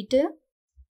திருப்பிட்டு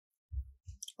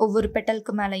ஒவ்வொரு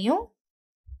பெட்டலுக்கு மேலேயும்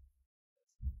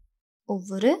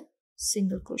ஒவ்வொரு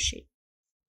சிங்கிள் crochet.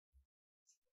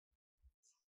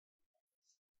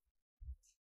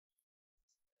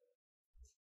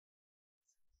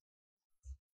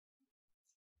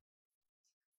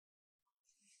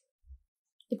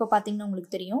 இப்போ பார்த்தீங்கன்னா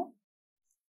உங்களுக்கு தெரியும்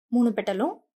 3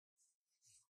 பெட்டலும்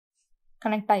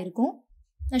கனெக்ட் ஆகிருக்கும்.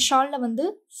 நான் ஷாலில் வந்து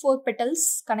 4 பெட்டல்ஸ்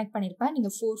கனெக்ட் பண்ணியிருப்பேன்.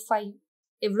 நீங்கள் 4, 5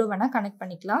 எவ்வளோ வேணால் கனெக்ட்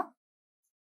பண்ணிக்கலாம்.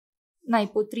 நான்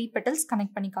இப்போது 3 பெட்டல்ஸ்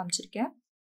கனெக்ட் பண்ணி காமிச்சிருக்கேன்.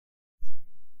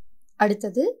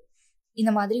 அடுத்தது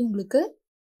இந்த மாதிரி உங்களுக்கு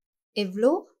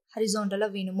எவ்வளோ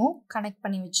ஹரிசாண்டலாக வேணுமோ கனெக்ட்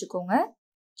பண்ணி வச்சுக்கோங்க.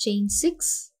 செயின் 6,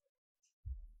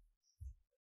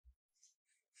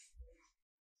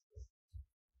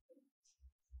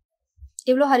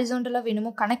 எவ்வளோ ஹரிசாண்டலாக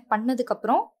வேணுமோ கனெக்ட்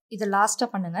பண்ணதுக்கப்புறம் இதை லாஸ்ட்டாக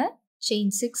பண்ணுங்கள்.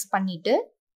 செயின் 6 பண்ணிவிட்டு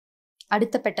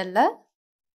அடுத்த பெட்டலில்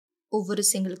ஒவ்வொரு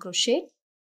single crochet,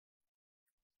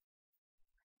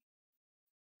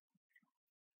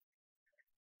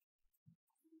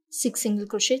 six single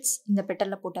crochet இந்த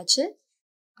பெட்டலில் போட்டாச்சு.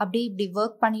 அப்படியே இப்படி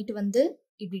ஒர்க் பண்ணிட்டு வந்து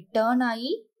இப்படி டர்ன்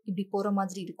ஆகி இப்படி போகிற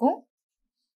மாதிரி இருக்கும்.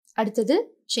 அடுத்தது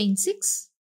செயின் 6,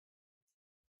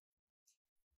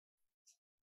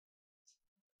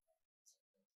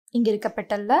 இங்கே இருக்க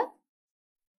பெட்டலில்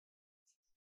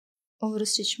ஒவ்வொரு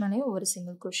ஸ்டிச் மேலேயும் ஒவ்வொரு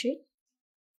சிங்கிள் crochet,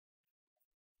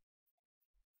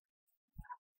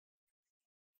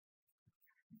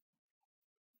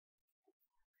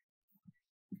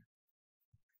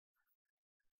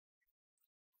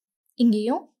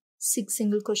 இங்கேயும் 6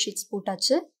 சிங்கிள் crochet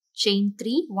போட்டாச்சு. செயின்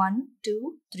 3, 1 2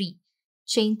 3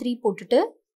 செயின் 3 போட்டுட்டு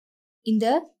இந்த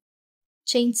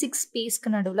செயின் 6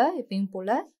 ஸ்பேஸ்க்கு நடுவில் எப்பயும்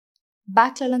போல்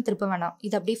பேக்லலாம் திருப்ப வேணாம்,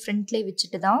 இது அப்படியே ஃப்ரண்ட்லேயே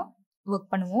வச்சுட்டு தான்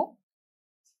ஒர்க் பண்ணுவோம்.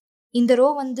 இந்த ரோ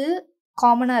வந்து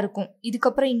காமனாக இருக்கும்.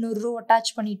 இதுக்கப்புறம் இன்னொரு ரோ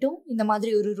அட்டாச் பண்ணிட்டும் இந்த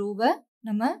மாதிரி ஒரு ரோவை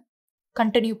நம்ம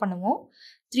கண்டினியூ பண்ணுவோம்.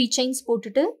 3 செயின்ஸ்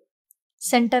போட்டுட்டு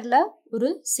சென்டரில் ஒரு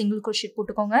சிங்கிள் crochet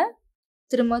போட்டுக்கோங்க.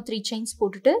 திரும்ப 3 செயின்ஸ்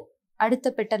போட்டுட்டு அடுத்த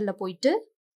பெட்டலில் போயிட்டு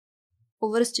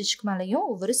ஒவ்வொரு ஸ்டிச்சுக்கு மேலேயும்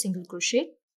ஒவ்வொரு சிங்கிள் crochet,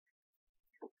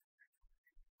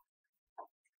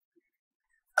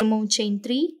 திரும்பவும் செயின்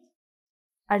 3,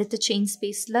 அடுத்த செயின்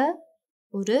ஸ்பேஸில்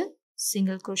ஒரு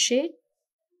சிங்கிள் crochet,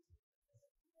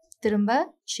 திரும்ப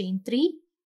செயின் 3,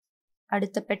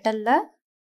 அடுத்த பெட்டலில்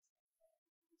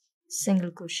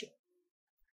சிங்கிள் crochet.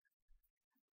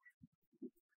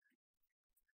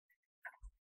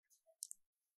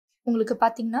 உங்களுக்கு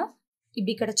பார்த்தீங்கன்னா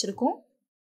இப்படி கிடச்சிருக்கும்.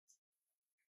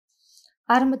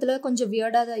 ஆரம்பத்தில் கொஞ்சம்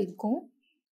வியர்டாக தான் இருக்கும்,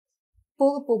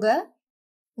 போக போக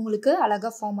உங்களுக்கு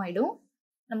அழகாக ஃபார்ம் ஆகிடும்.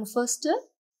 நம்ம ஃபர்ஸ்ட்டு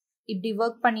இப்படி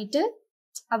ஒர்க் பண்ணிவிட்டு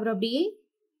அப்புறம் அப்படியே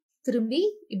திரும்பி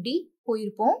இப்படி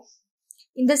போயிருப்போம்.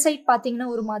 இந்த சைட் பார்த்தீங்கன்னா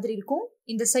ஒரு மாதிரி இருக்கும்,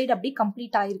 இந்த சைடு அப்படி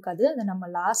கம்ப்ளீட் ஆகிருக்காது. அதை நம்ம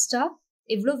லாஸ்ட்டாக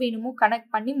எவ்வளோ வேணுமோ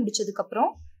கனெக்ட் பண்ணி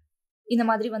முடிச்சதுக்கப்புறம் இந்த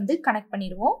மாதிரி வந்து கனெக்ட்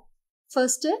பண்ணிடுவோம்.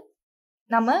 ஃபர்ஸ்ட்டு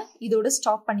நம்ம இதோட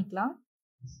ஸ்டாப் பண்ணிக்கலாம்.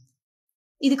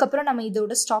 இதுக்கப்புறம் நம்ம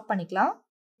இதோட ஸ்டாப் பண்ணிக்கலாம்.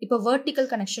 இப்போ வெர்டிக்கல்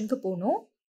கனெக்ஷனுக்கு போகணும்.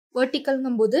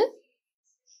 வெர்டிக்கல்ங்கும் போது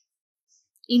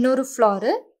இன்னொரு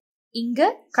ஃப்ளாரு இங்கே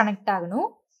கனெக்ட் ஆகணும்.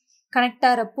 கனெக்ட்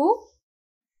ஆகிறப்போ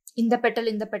இந்த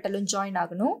பெட்டலும் ஜாயின்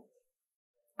ஆகணும்.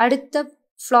 அடுத்த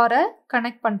ஃப்ளாரை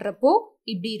கனெக்ட் பண்ணுறப்போ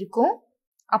இப்படி இருக்கும்.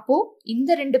 அப்போது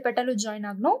இந்த 2 பெட்டலும் ஜாயின்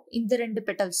ஆகணும், இந்த 2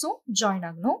 பெட்டல்ஸும் ஜாயின்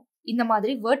ஆகணும். இந்த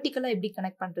மாதிரி வெர்டிக்கலாக எப்படி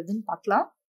கனெக்ட் பண்ணுறதுன்னு பார்க்கலாம்.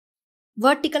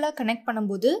 வெர்டிக்கலாக கனெக்ட்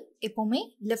பண்ணும்போது எப்போவுமே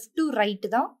லெஃப்ட் டு ரைட்டு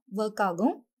தான் ஒர்க்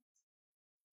ஆகும்.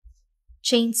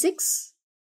 செயின் 6,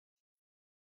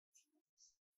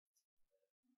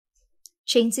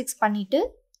 செயின் 6 பண்ணிவிட்டு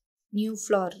நியூ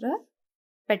ஃப்ளாரில்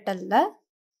பெட்டலில்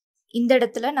இந்த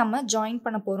இடத்துல நம்ம ஜாயின்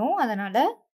பண்ண போகிறோம். அதனால்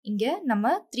இங்கே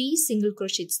நம்ம 3 சிங்கிள்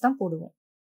crochet தான் போடுவோம்.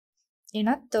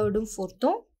 ஏன்னா 3rd 4th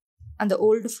அந்த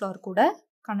ஓல்டு ஃப்ளார் கூட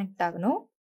கனெக்ட் ஆகணும்.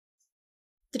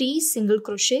 3 சிங்கிள்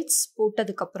crochet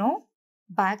போட்டதுக்கப்புறம்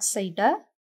பேக் சைடை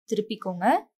திருப்பிக்கோங்க.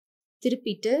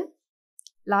 திருப்பிட்டு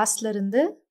லாஸ்ட்ல இருந்து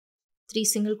 3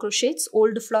 சிங்கிள் crochet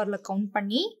ஓல்டு ஃப்ளாரில் கவுண்ட்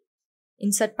பண்ணி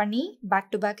இன்சர்ட் பண்ணி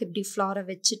பேக் டு பேக் இப்படி ஃப்ளாரை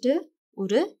வச்சுட்டு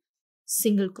ஒரு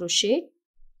சிங்கிள் crochet,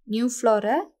 நியூ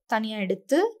ஃப்ளாரை தனியாக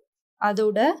எடுத்து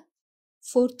அதோட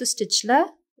 4th ஸ்டிச்சில்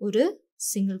ஒரு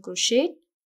single crochet,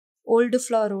 old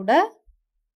ஃப்ளாரோட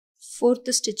 4th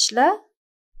ஸ்டிச்சில்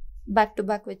back to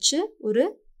back வச்சு ஒரு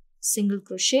சிங்கிள்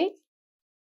crochet,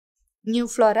 நியூ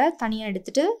ஃப்ளாரை தனியாக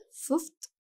எடுத்துட்டு 5th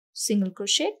single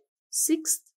crochet,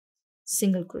 6th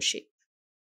single crochet.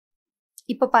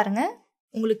 இப்போ பாருங்க,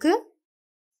 உங்களுக்கு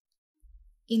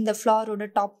இந்த ஃப்ளாரோட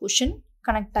டாப் போர்ஷன்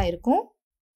கனெக்ட் ஆயிருக்கும்.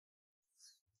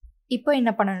 இப்போ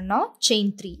என்ன பண்ணணும்னா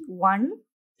செயின் 3, 1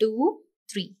 2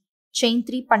 3 செயின்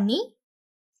 3 பண்ணி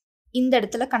இந்த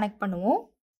இடத்துல கனெக்ட் பண்ணுவோம்.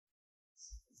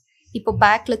 இப்போ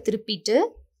பேக்ல திருப்பிட்டு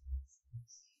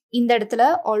இந்த இடத்துல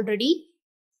ஆல்ரெடி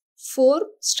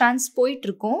 4 ஸ்ட்ராண்ட்ஸ் போயிட்டு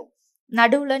இருக்கும்.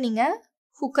 நடுவில் நீங்கள்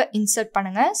ஹூக்கை இன்சர்ட்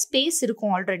பண்ணுங்க. ஸ்பேஸ்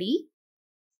இருக்கும் ஆல்ரெடி,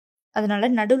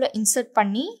 அதனால நடுவில் இன்சர்ட்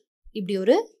பண்ணி இப்படி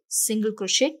ஒரு சிங்கிள்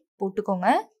crochet போட்டுக்கோங்க.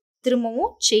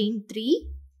 திரும்பவும் செயின் 3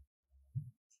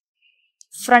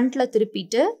 ஃப்ரண்ட்ல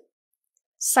திருப்பிட்டு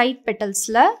சைட்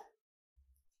பெட்டல்ஸில்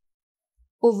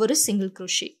ஒவ்வொரு சிங்கிள்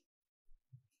crochet.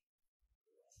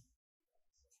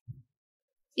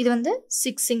 இது வந்து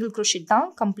 6 single crochet தான்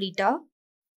கம்ப்ளீட்டா.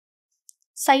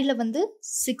 சைடில் வந்து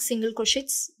 6 single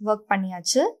crochets ஒர்க்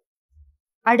பண்ணியாச்சு.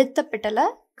 அடுத்த பெட்டலை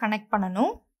கனெக்ட்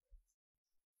பண்ணணும்.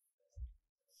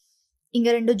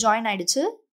 இங்கே 2 ஜாயின் ஆயிடுச்சு.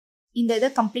 இந்த இதை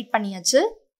கம்ப்ளீட் பண்ணியாச்சு.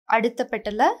 அடுத்த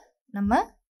பெட்டலை நம்ம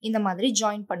இந்த மாதிரி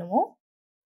ஜாயின் பண்ணுவோம்.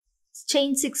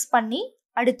 செயின் 6 பண்ணி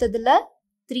அடுத்ததில்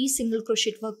 3 single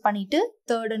crochet ஒர்க் பண்ணிட்டு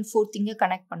 3rd and 4th இங்கே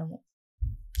கனெக்ட் பண்ணுவோம்.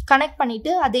 கனெக்ட்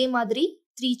பண்ணிட்டு அதே மாதிரி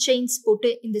 3 chains போட்டு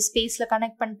இந்த ஸ்பேஸில்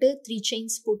கனெக்ட் பண்ணிட்டு 3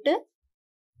 chains போட்டு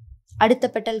அடுத்த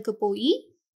பெட்டலுக்கு போய்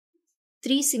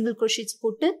 3 single crochets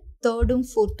போட்டு 3rd-ம்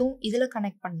 4th-ம் இதில்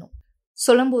கனெக்ட் பண்ணணும்.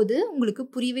 சொல்லும்போது உங்களுக்கு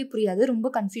புரியவே புரியாது, ரொம்ப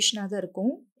கன்ஃபியூஷனாக தான்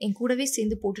இருக்கும். என் கூடவே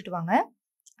சேர்ந்து போட்டுட்டு வாங்க.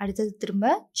 அடுத்தது திரும்ப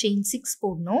செயின் 6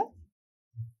 போடணும்.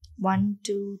 1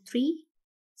 2 3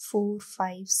 4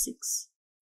 5 6.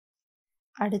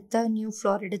 அடுத்த நியூ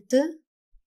ஃப்ளார் எடுத்து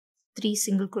 3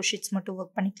 single crochets மட்டும்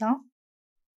ஒர்க் பண்ணிக்கலாம்.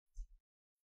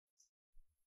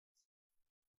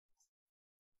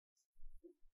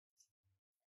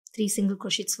 த்ரீ single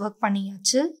crochets ஒர்க்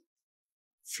பண்ணியாச்சு.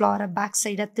 ஃப்ளாரை பேக்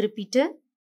சைடாக திருப்பிட்டு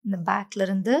இந்த பேக்ல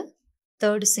இருந்து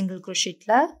 3rd single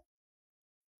crochetல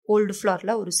ஓல்டு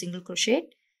ஃப்ளாரில் ஒரு single crochet,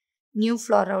 நியூ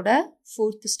ஃப்ளாரோட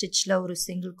 4th ஸ்டிச்சில் ஒரு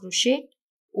single crochet,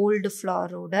 ஓல்டு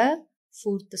ஃப்ளாரோட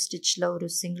 4th ஸ்டிச்சில் ஒரு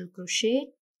single crochet,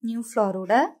 நியூ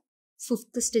ஃப்ளாரோட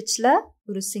 5th ஸ்டிச்சில்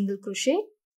ஒரு single crochet,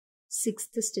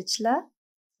 6th ஸ்டிச்சில்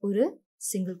ஒரு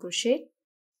single crochet.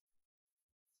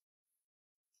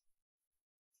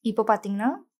 இப்போ பார்த்தீங்கன்னா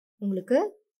உங்களுக்கு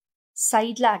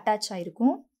சைடில் அட்டாச்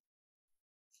ஆயிருக்கும்.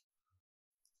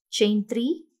 செயின் 3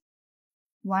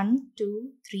 1 2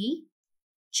 3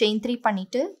 செயின் 3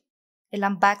 பண்ணிட்டு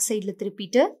எல்லாம் பேக் சைடில்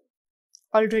திருப்பிட்டு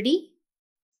ஆல்ரெடி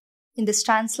இந்த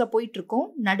ஸ்டாண்ட்ஸில் போயிட்டுருக்கோம்.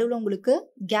 நடுவில் உங்களுக்கு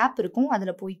கேப் இருக்கும்,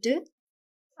 அதில் போயிட்டு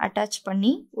அட்டாச்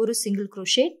பண்ணி ஒரு single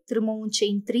crochet, திரும்பவும்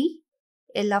செயின் 3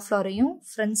 எல்லா ஃப்ளாரையும்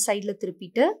ஃப்ரண்ட் சைடில்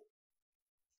திருப்பிட்டு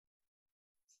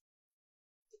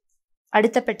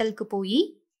அடுத்த பெட்டலுக்கு போய்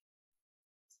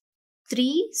 3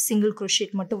 single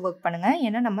crochet மட்டும் ஒர்க் பண்ணுங்க.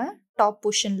 ஏன்னா நம்ம டாப்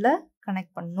போர்ஷனில்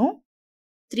கனெக்ட் பண்ணணும்.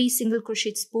 3 single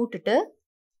crochets போட்டுட்டு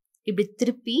இப்படி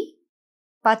திருப்பி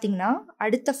பார்த்தீங்கன்னா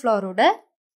அடுத்த ஃப்ளாரோட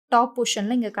டாப்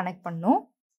போர்ஷனில் இங்கே கனெக்ட் பண்ணணும்.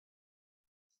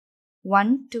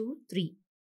 1 2 3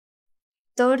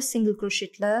 3rd single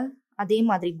crochetல அதே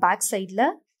மாதிரி பேக் சைடில்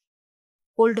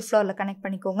ஓல்டு ஃப்ளாரில் கனெக்ட்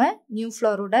பண்ணிக்கோங்க. நியூ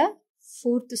ஃப்ளாரோட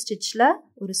 4th ஸ்டிச்சில்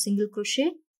ஒரு single crochet,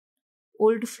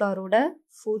 ஓல்டு ஃப்ளாரோட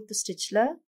 4th ஸ்டிச்சில்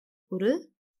ஒரு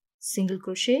single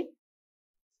crochet,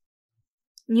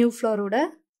 நியூ ஃப்ளாரோட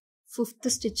 5th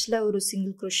ஸ்டிச்சில் ஒரு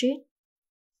single crochet,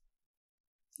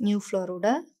 நியூ ஃப்ளாரோட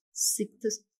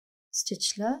 6th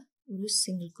ஸ்டிச்சில் ஒரு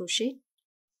single crochet.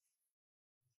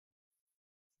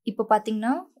 இப்போ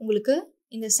பார்த்தீங்கன்னா உங்களுக்கு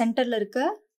இந்த சென்டரில் இருக்க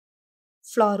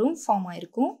ஃப்ளாரும் ஃபார்ம்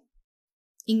ஆயிருக்கும்.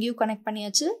 இங்கேயும் கனெக்ட்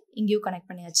பண்ணியாச்சு, இங்கேயும் கனெக்ட்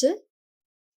பண்ணியாச்சு.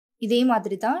 இதே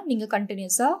மாதிரி தான் நீங்கள்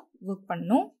கண்டினியூஸாக ஒர்க்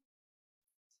பண்ணணும்.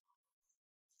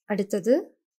 அடுத்தது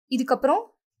இதுக்கப்புறம்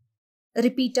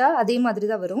ரிப்பீட்டாக அதே மாதிரி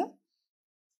தான் வரும்.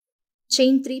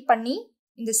 செயின் 3 பண்ணி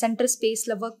இந்த சென்டர்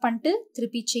ஸ்பேஸில் ஒர்க் பண்ணிட்டு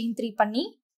திருப்பி செயின் 3 பண்ணி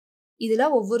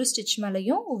இதில் ஒவ்வொரு ஸ்டிச்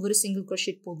மேலேயும் ஒவ்வொரு single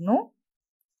crochet போடணும்.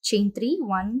 செயின் 3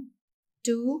 1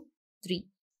 2 3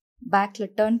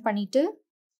 பேக்கில் டர்ன் பண்ணிவிட்டு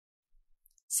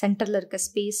சென்டரில் இருக்க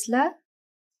ஸ்பேஸில்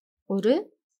ஒரு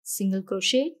single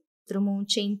crochet, திரும்பவும்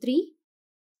செயின் 3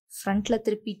 ஃப்ரண்ட்டில்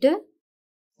திருப்பிட்டு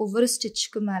ஒவ்வொரு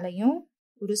ஸ்டிச்சுக்கு மேலேயும்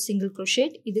ஒரு single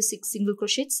crochet. இது 6 single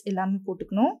crochets எல்லாமே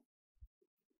போட்டுக்கணும்.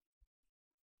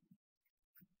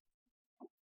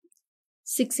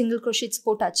 6 single crochets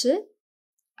போட்டாச்சு.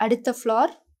 அடுத்த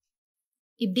ஃப்ளார்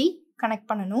இப்படி கனெக்ட்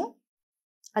பண்ணணும்.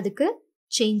 அதுக்கு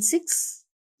செயின் 6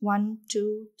 1 2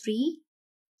 3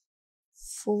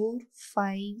 4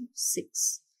 5 6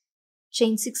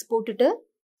 செயின் 6 போட்டுட்டு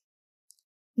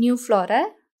நியூ ஃப்ளாரை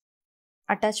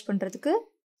அட்டாச் பண்ணுறதுக்கு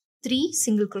 3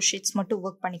 single crochets மட்டும்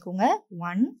ஒர்க் பண்ணிக்கோங்க.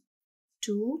 1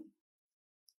 2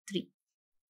 3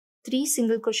 3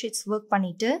 single crochets ஒர்க்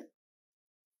பண்ணிட்டு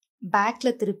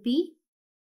பேக்கில் திருப்பி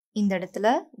இந்த இடத்துல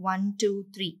 1 2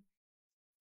 3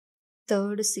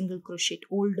 3rd single crochet,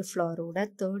 old ஃப்ளாரோட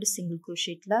 3rd single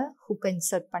crochetல hook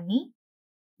insert பண்ணி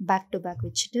பேக் டு பேக்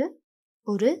வச்சுட்டு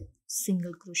ஒரு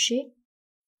single crochet,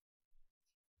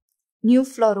 நியூ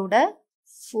ஃப்ளாரோட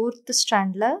 4th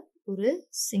ஸ்ட்ராண்டில் ஒரு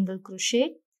single crochet,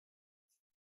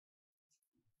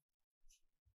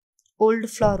 ஓல்டு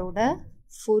ஃப்ளாரோட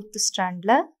 4th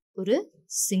ஸ்ட்ராண்டில் ஒரு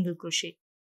single crochet,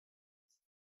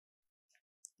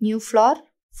 new flower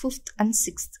 5th and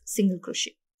 6th single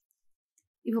crochet.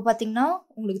 இப்போ பார்த்தீங்கன்னா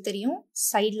உங்களுக்கு தெரியும்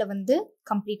சைடில் வந்து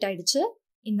கம்ப்ளீட் ஆயிடுச்சு.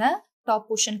 இந்த டாப்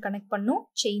போர்ஷன் கனெக்ட் பண்ணும்.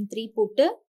 செயின் 3 போட்டு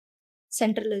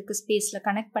சென்டரில் இருக்க ஸ்பேஸில்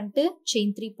கனெக்ட் பண்ணிட்டு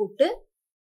செயின் 3 போட்டு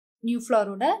நியூ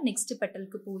ஃப்ளாரோட நெக்ஸ்ட்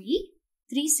பெட்டலுக்கு போய்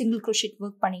 3 சிங்கிள் crochet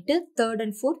ஒர்க் பண்ணிட்டு 3rd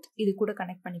and 4th இது கூட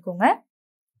கனெக்ட் பண்ணிக்கோங்க.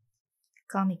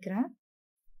 காமிக்கிறேன்.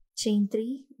 செயின் 3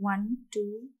 1 2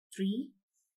 3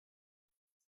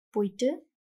 போயிட்டு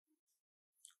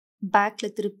பேக்ல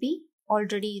திருப்பி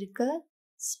ஆல்ரெடி இருக்க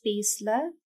ஸ்பேஸ்ல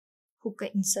ஹூக்கை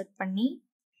இன்சர்ட் பண்ணி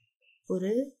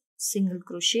ஒரு சிங்கிள்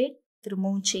crochet,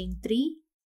 திரும்பவும் செயின் 3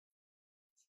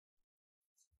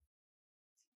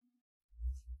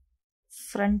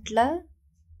 ஃப்ரண்ட்ல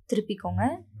திருப்பிக்கோங்க.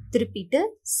 திருப்பிட்டு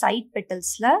சைட்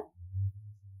பெட்டல்ஸ்ல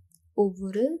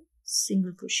ஒவ்வொரு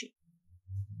சிங்கிள் crochet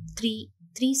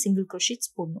 3 சிங்கிள் crochets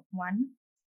போடணும். 1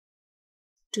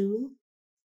 2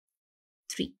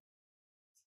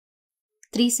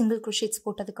 3 சிங்கிள் crochets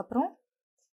போட்டதுக்கு அப்புறம்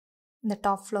இந்த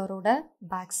டாப் ஃப்ளோரோட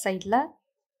பேக் சைடில்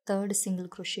 3rd சிங்கிள்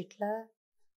crochetல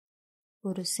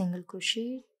ஒரு single crochet,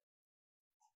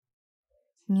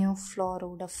 new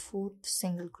ஃப்ளோரோட 4th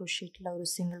single crochetல ஒரு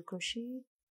single crochet,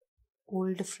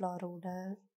 old ஃப்ளோரோட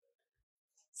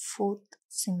 4th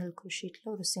single crochetல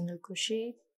ஒரு single crochet,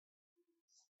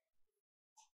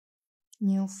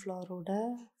 new ஃப்ளோரோட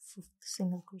 5th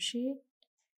single crochet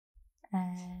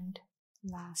and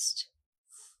last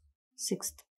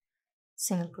 6th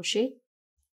single crochet.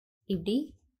 இப்படி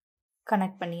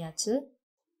connect பண்ணியாச்சு.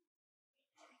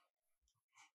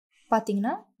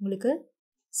 பார்த்தீங்கன்னா உங்களுக்கு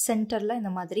சென்டரில்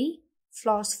இந்த மாதிரி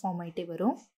ஃப்ளார்ஸ் ஃபார்ம் ஆகிட்டே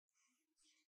வரும்.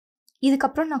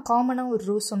 இதுக்கப்புறம் நான் காமனாக ஒரு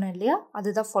ரோ சொன்னேன் இல்லையா,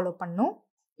 அதுதான் ஃபாலோ பண்ணணும்.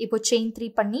 இப்போ செயின் 3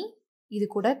 பண்ணி இது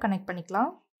கூட கனெக்ட்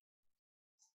பண்ணிக்கலாம்.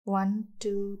 1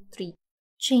 2 3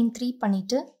 செயின் 3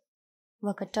 பண்ணிவிட்டு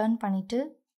ஒர்க்கை டர்ன் பண்ணிவிட்டு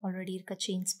ஆல்ரெடி இருக்க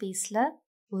செயின் ஸ்பேஸில்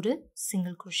ஒரு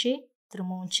சிங்கிள் crochet,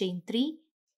 திரும்பவும் செயின் 3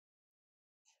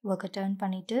 ஒர்க்கை டர்ன்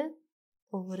பண்ணிவிட்டு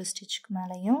ஒவ்வொரு ஸ்டிச்சுக்கு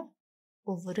மேலேயும்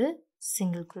ஒவ்வொரு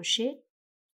சிங்கிள் crochet.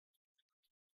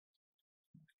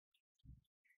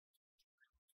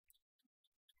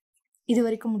 இது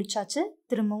வரைக்கும் முடிச்சாச்சு.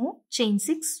 திரும்பவும் செயின்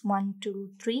 6 1 2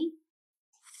 3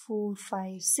 4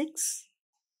 5 6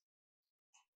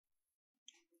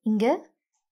 இங்கே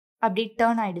அப்படியே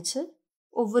டர்ன் ஆயிடுச்சு.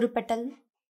 ஒவ்வொரு பெட்டல்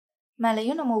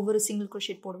மேலேயும் நம்ம ஒவ்வொரு சிங்கிள்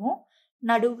crochet போடுவோம்.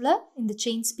 நடுவில் இந்த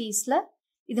செயின் ஸ்பேஸில்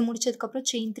இது முடிச்சதுக்கப்புறம்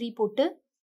செயின் 3 போட்டு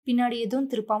பின்னாடி எதுவும்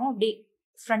திருப்பாமல் அப்படியே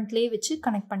ஃப்ரண்ட்லேயே வச்சு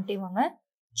கனெக்ட் பண்ணிட்டே வாங்க.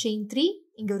 செயின் 3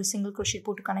 இங்கே ஒரு சிங்கிள் crochet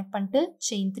போட்டு கனெக்ட் பண்ணிட்டு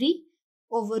செயின் 3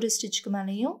 ஒவ்வொரு ஸ்டிச்சுக்கு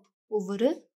மேலேயும் ஒவ்வொரு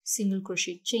single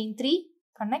crochet, chain 3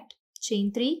 connect,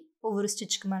 chain 3 ஒவ்வொரு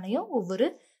ஸ்டிச்சுக்கு மேலேயும் ஒவ்வொரு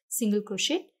சிங்கிள்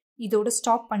crochet. இதோட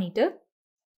ஸ்டாப் பண்ணிவிட்டு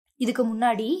இதுக்கு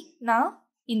முன்னாடி நான்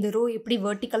இந்த ரோ எப்படி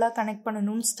வெர்டிக்கலாக கனெக்ட்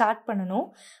பண்ணணும்னு ஸ்டார்ட் பண்ணணும்,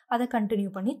 அதை கண்டினியூ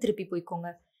பண்ணி திருப்பி போய்க்கோங்க.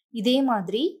 இதே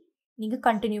மாதிரி நீங்கள்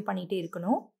கண்டினியூ பண்ணிகிட்டே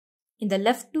இருக்கணும். இந்த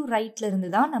லெஃப்ட் டு ரைட்டில் இருந்து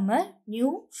தான் நம்ம நியூ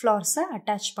ஃப்ளார்ஸை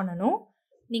அட்டாச் பண்ணணும்.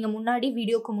 நீங்கள் முன்னாடி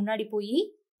வீடியோக்கு முன்னாடி போய்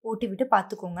ஓட்டி விட்டு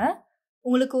பார்த்துக்கோங்க.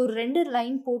 உங்களுக்கு ஒரு 2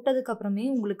 லைன் போட்டதுக்கப்புறமே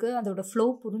உங்களுக்கு அதோட ஃப்ளோ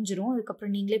புரிஞ்சிடும்.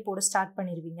 அதுக்கப்புறம் நீங்களே போட ஸ்டார்ட்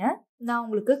பண்ணிடுவீங்க. நான்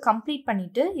உங்களுக்கு கம்ப்ளீட்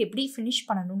பண்ணிவிட்டு எப்படி ஃபினிஷ்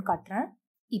பண்ணணும்னு காட்டுறேன்.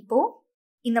 இப்போது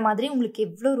இந்த மாதிரி உங்களுக்கு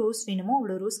எவ்வளோ ரோஸ் வேணுமோ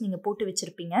அவ்வளோ ரோஸ் நீங்கள் போட்டு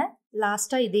வச்சுருப்பீங்க.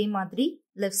 லாஸ்ட்டாக இதே மாதிரி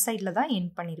லெஃப்ட் சைடில் தான்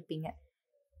எண்ட் பண்ணியிருப்பீங்க.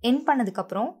 எண்ட்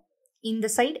பண்ணதுக்கப்புறம் இந்த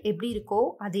சைடு எப்படி இருக்கோ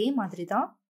அதே மாதிரி தான்,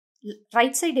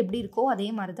 ரைட் சைடு எப்படி இருக்கோ அதே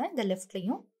மாதிரி தான் இந்த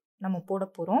லெஃப்ட்லேயும் நம்ம போட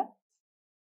போகிறோம்.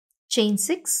 செயின்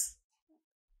 6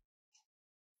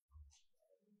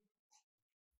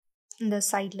 இந்த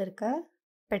சைடில் இருக்க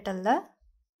பெட்டலில்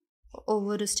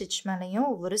ஒவ்வொரு ஸ்டிச் மேலேயும்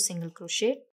ஒவ்வொரு சிங்கிள்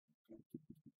crochet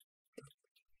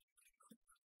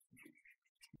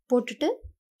போட்டுட்டு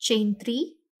செயின் 3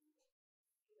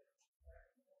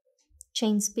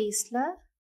 செயின் ஸ்பேஸில்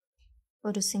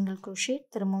ஒரு சிங்கிள் crochet,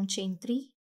 திரும்பவும் செயின் 3,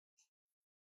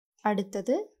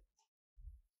 அடுத்தது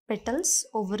பெட்டல்ஸ்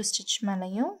ஒவ்வொரு ஸ்டிச்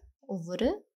மேலேயும் ஒவ்வொரு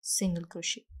சிங்கிள்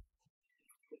crochet.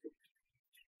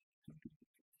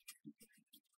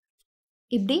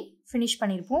 இப்படி ஃபினிஷ்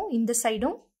பண்ணியிருப்போம். இந்த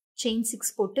சைடும் செயின்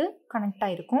 6 போட்டு கனெக்ட்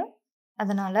ஆகிருக்கும்.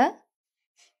 அதனால்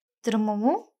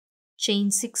திரும்பவும்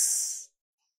செயின் 6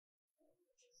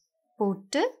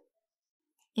 போட்டு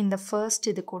இந்த ஃபர்ஸ்ட்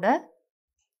இது கூட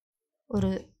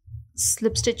ஒரு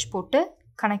ஸ்லிப் ஸ்டிச் போட்டு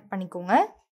கனெக்ட் பண்ணிக்கோங்க.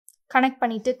 கனெக்ட்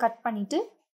பண்ணிவிட்டு கட் பண்ணிவிட்டு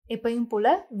எப்பயும்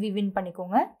போல் விவின்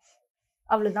பண்ணிக்கோங்க.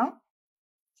 அவ்வளோதான்.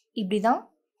 இப்படி தான்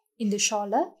இந்த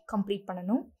ஷாலை கம்ப்ளீட்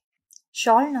பண்ணணும்.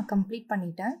 ஷால் நான் கம்ப்ளீட்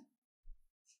பண்ணிட்டேன்.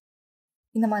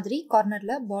 இந்த மாதிரி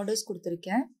கார்னரில் பார்டர்ஸ்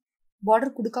கொடுத்துருக்கேன்.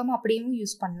 பார்டர் கொடுக்காம அப்படியும்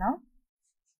யூஸ் பண்ணலாம்.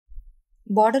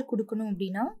 பார்டர் கொடுக்கணும்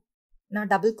அப்படின்னா நான்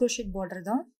டபுள் crochet பார்டர்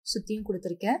தான் சுற்றியும்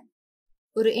கொடுத்துருக்கேன்.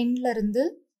 ஒரு எண்ட்லேருந்து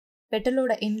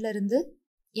பெட்டலோட எண்ட்லேருந்து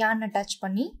yarn அட்டாச்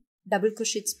பண்ணி டபுள்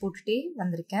crochets போட்டுகிட்டே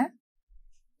வந்திருக்கேன்.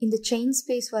 இந்த செயின்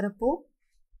ஸ்பேஸ் வரப்போ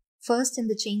ஃபர்ஸ்ட்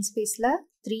இந்த செயின் ஸ்பேஸில்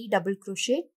 3 டபுள்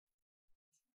crochet,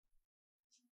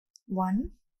 1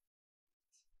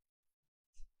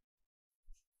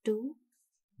 2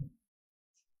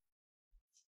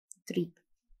 3.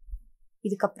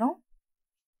 இதுக்கப்புறம்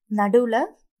நடுவில்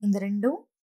இந்த ரெண்டும்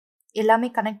எல்லாமே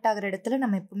கனெக்ட் ஆகிற இடத்துல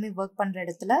நம்ம எப்பவுமே ஒர்க் பண்ணுற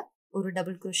இடத்துல ஒரு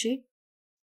டபுள் crochet.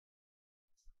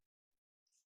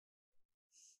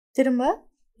 திரும்ப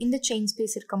இந்த செயின்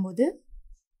ஸ்பேஸ் இருக்கும்போது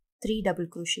 3 double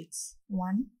crochets.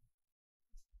 1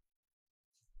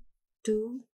 2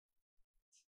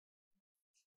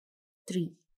 3.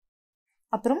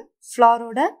 அப்புறம்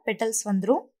ஃப்ளாரோட பெட்டல்ஸ்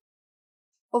வந்துடும்.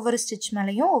 ஒவ்வொரு ஸ்டிச்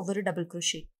மேலேயும் ஒவ்வொரு டபுள்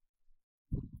crochet.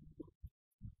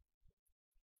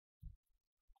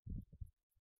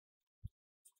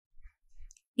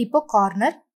 இப்போ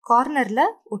கார்னரில்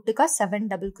ஒட்டுக்கா 7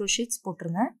 டபுள் crochets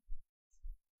போட்டுருங்க.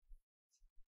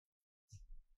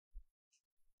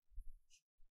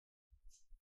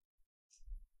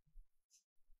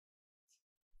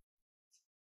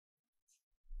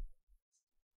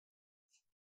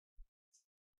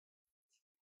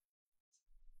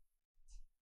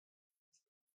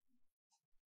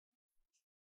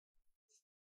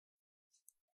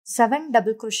 செவன்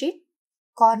டபுள் crochet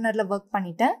கார்னரில் ஒர்க்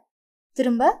பண்ணிட்டேன்.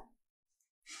 திரும்ப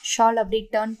ஷால் அப்படியே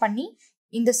டர்ன் பண்ணி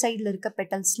இந்த சைடில் இருக்க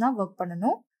பெட்டல்ஸ்லாம் ஒர்க்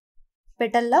பண்ணணும்.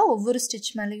 பெட்டலில் ஒவ்வொரு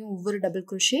ஸ்டிச் மேலேயும் ஒவ்வொரு டபுள்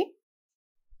crochet.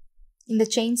 இந்த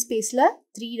செயின் ஸ்பேஸில்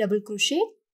 3 டபுள் crochet.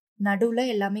 நடுவில்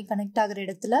எல்லாமே கனெக்ட் ஆகிற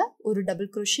இடத்துல ஒரு டபுள்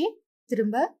crochet.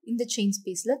 திரும்ப இந்த செயின்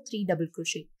ஸ்பேஸில் 3 டபுள்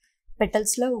crochet.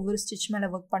 பெட்டல்ஸில் ஒவ்வொரு ஸ்டிச் மேலே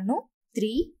ஒர்க் பண்ணும்.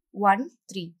 3 1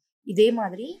 3. இதே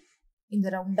மாதிரி இந்த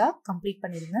ரவுண்டாக கம்ப்ளீட்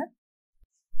பண்ணிடுங்க.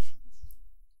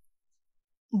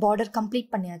 பார்டர் கம்ப்ளீட்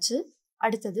பண்ணியாச்சு.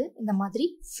 அடுத்தது இந்த மாதிரி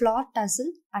ஃப்ளார்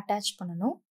டாசில் அட்டாச்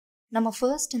பண்ணணும். நம்ம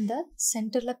ஃபர்ஸ்ட் இந்த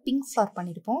சென்டரில் பிங்க் ஃப்ளார்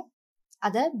பண்ணியிருப்போம்.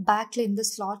 அதை பேக்கில் எந்த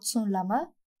ஸ்லாட்ஸும் இல்லாமல்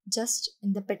ஜஸ்ட்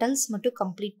இந்த பெட்டல்ஸ் மட்டும்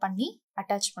கம்ப்ளீட் பண்ணி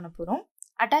அட்டாச் பண்ண போகிறோம்.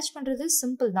 அட்டாச் பண்ணுறது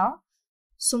சிம்பிள் தான்.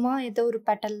 சும்மா ஏதோ ஒரு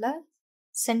பெட்டலில்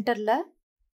சென்டரில்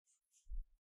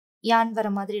யான் வர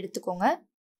மாதிரி எடுத்துக்கோங்க.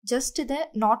 ஜஸ்ட் இதை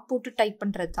நாட் போட்டு டைப்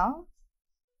பண்ணுறது தான்,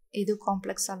 எதுவும்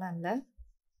காம்ப்ளெக்ஸாலாம் இல்லை.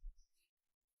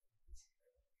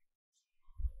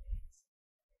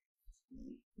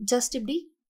 ஜஸ்ட் இப்படி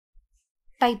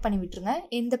டைப் பண்ணி விட்டுருங்க.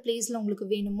 எந்த பிளேஸில் உங்களுக்கு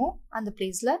வேணுமோ அந்த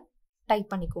பிளேஸில் டைப்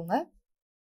பண்ணிக்கோங்க.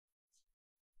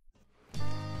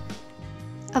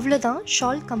 அவ்வளோதான்,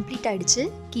 ஷால் கம்ப்ளீட் ஆயிடுச்சு.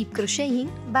 Keep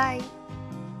crocheting. Bye.